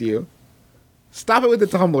done with you. Stop it with the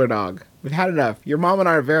Tumblr dog. We've had enough. Your mom and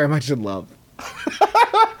I are very much in love.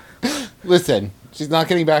 Listen, she's not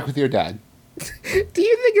getting back with your dad. Do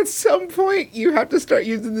you think at some point you have to start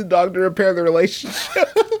using the dog to repair the relationship?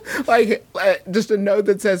 like just a note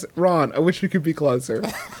that says, Ron, I wish we could be closer.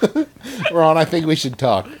 Ron, I think we should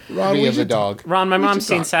talk. Ron, Me we and the should dog. Ron, my mom's should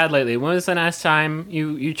seen talk. sad lately. When was the last time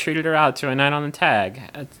you treated her out to a night on the tag?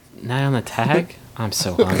 A night on the tag? I'm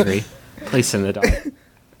so hungry. Please send the dog.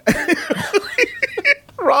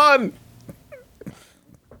 Ron!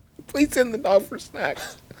 Please send the dog for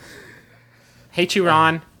snacks. Hate you,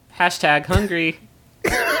 Ron. Hashtag hungry.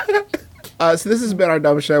 So this has been our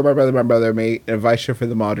dumb show, My Brother, Me, an advice show for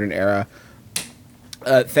the modern era.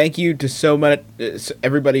 Thank you to so much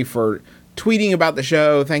everybody for tweeting about the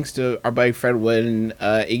show. Thanks to our buddy Fred Wood,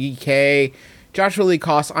 Iggy K, Joshua Lee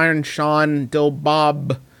Koss, Iron Sean, Dill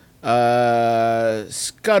Bob, Scudworth,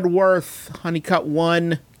 Honeycut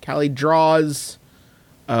One, Callie Draws,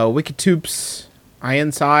 Wicked Toops,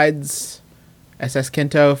 Iron Sides, SS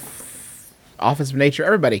Kento, Office of Nature,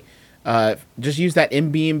 everybody. Just use that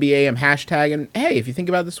MBMBaM hashtag, and hey, if you think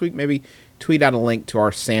about it this week, maybe tweet out a link to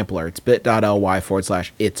our sampler. It's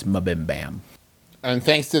bit.ly/it's MBMBaM. And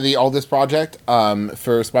thanks to the Aldous Project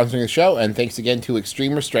for sponsoring the show. And thanks again to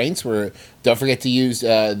Extreme Restraints. Don't forget to use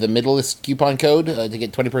the Middleist coupon code to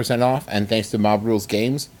get 20% off. And thanks to Mob Rules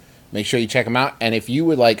Games. Make sure you check them out. And if you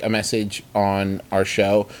would like a message on our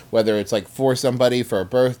show, whether it's like for somebody for a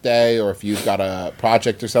birthday, or if you've got a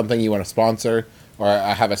project or something you want to sponsor or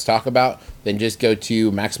have us talk about, then just go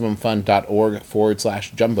to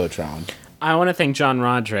MaximumFun.org/Jumbotron. I want to thank John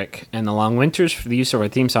Roderick and the Long Winters for the use of our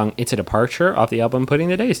theme song, It's a Departure, off the album Putting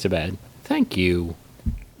the Days to Bed. Thank you,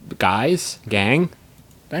 guys, gang.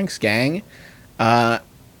 Thanks, gang. And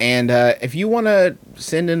if you want to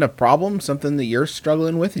send in a problem, something that you're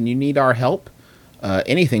struggling with and you need our help,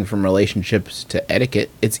 anything from relationships to etiquette.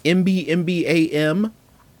 It's MBMBAM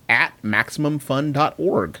at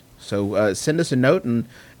MaximumFun.org. So send us a note and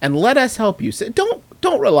let us help you.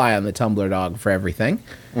 Don't rely on the Tumblr Dog for everything.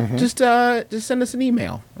 Just send us an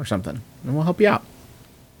email or something, and we'll help you out.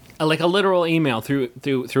 Like a literal email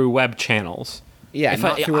through web channels. Yeah, If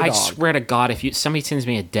not through a I dog. swear to God, if somebody sends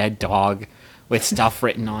me a dead dog with stuff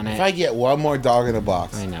written on it, If I get one more dog in a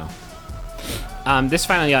box. I know. This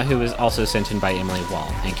final Yahoo is also sent in by Emily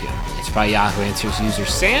Wall. Thank you. It's by Yahoo Answers user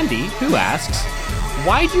Sandy, who asks,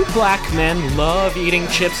 why do black men love eating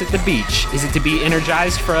chips at the beach? Is it to be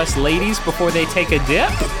energized for us ladies before they take a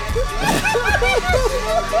dip?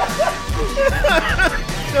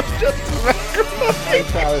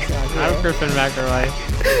 I'm Griffin McElroy.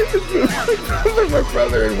 My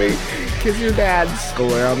brother and me. Kiss your dad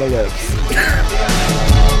square on the lips.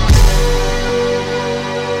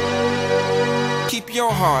 Keep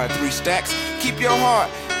your heart, 3 stacks. Keep your heart.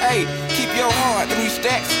 Hey, keep your heart, 3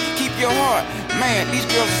 stacks. Keep your heart. Man, these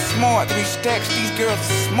girls are smart, 3 stacks. These girls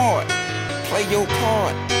are smart. Play your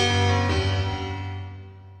part.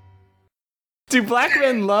 Do black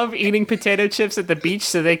men love eating potato chips at the beach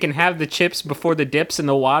so they can have the chips before the dips in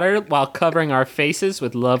the water while covering our faces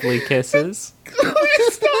with lovely kisses?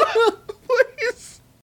 Stop.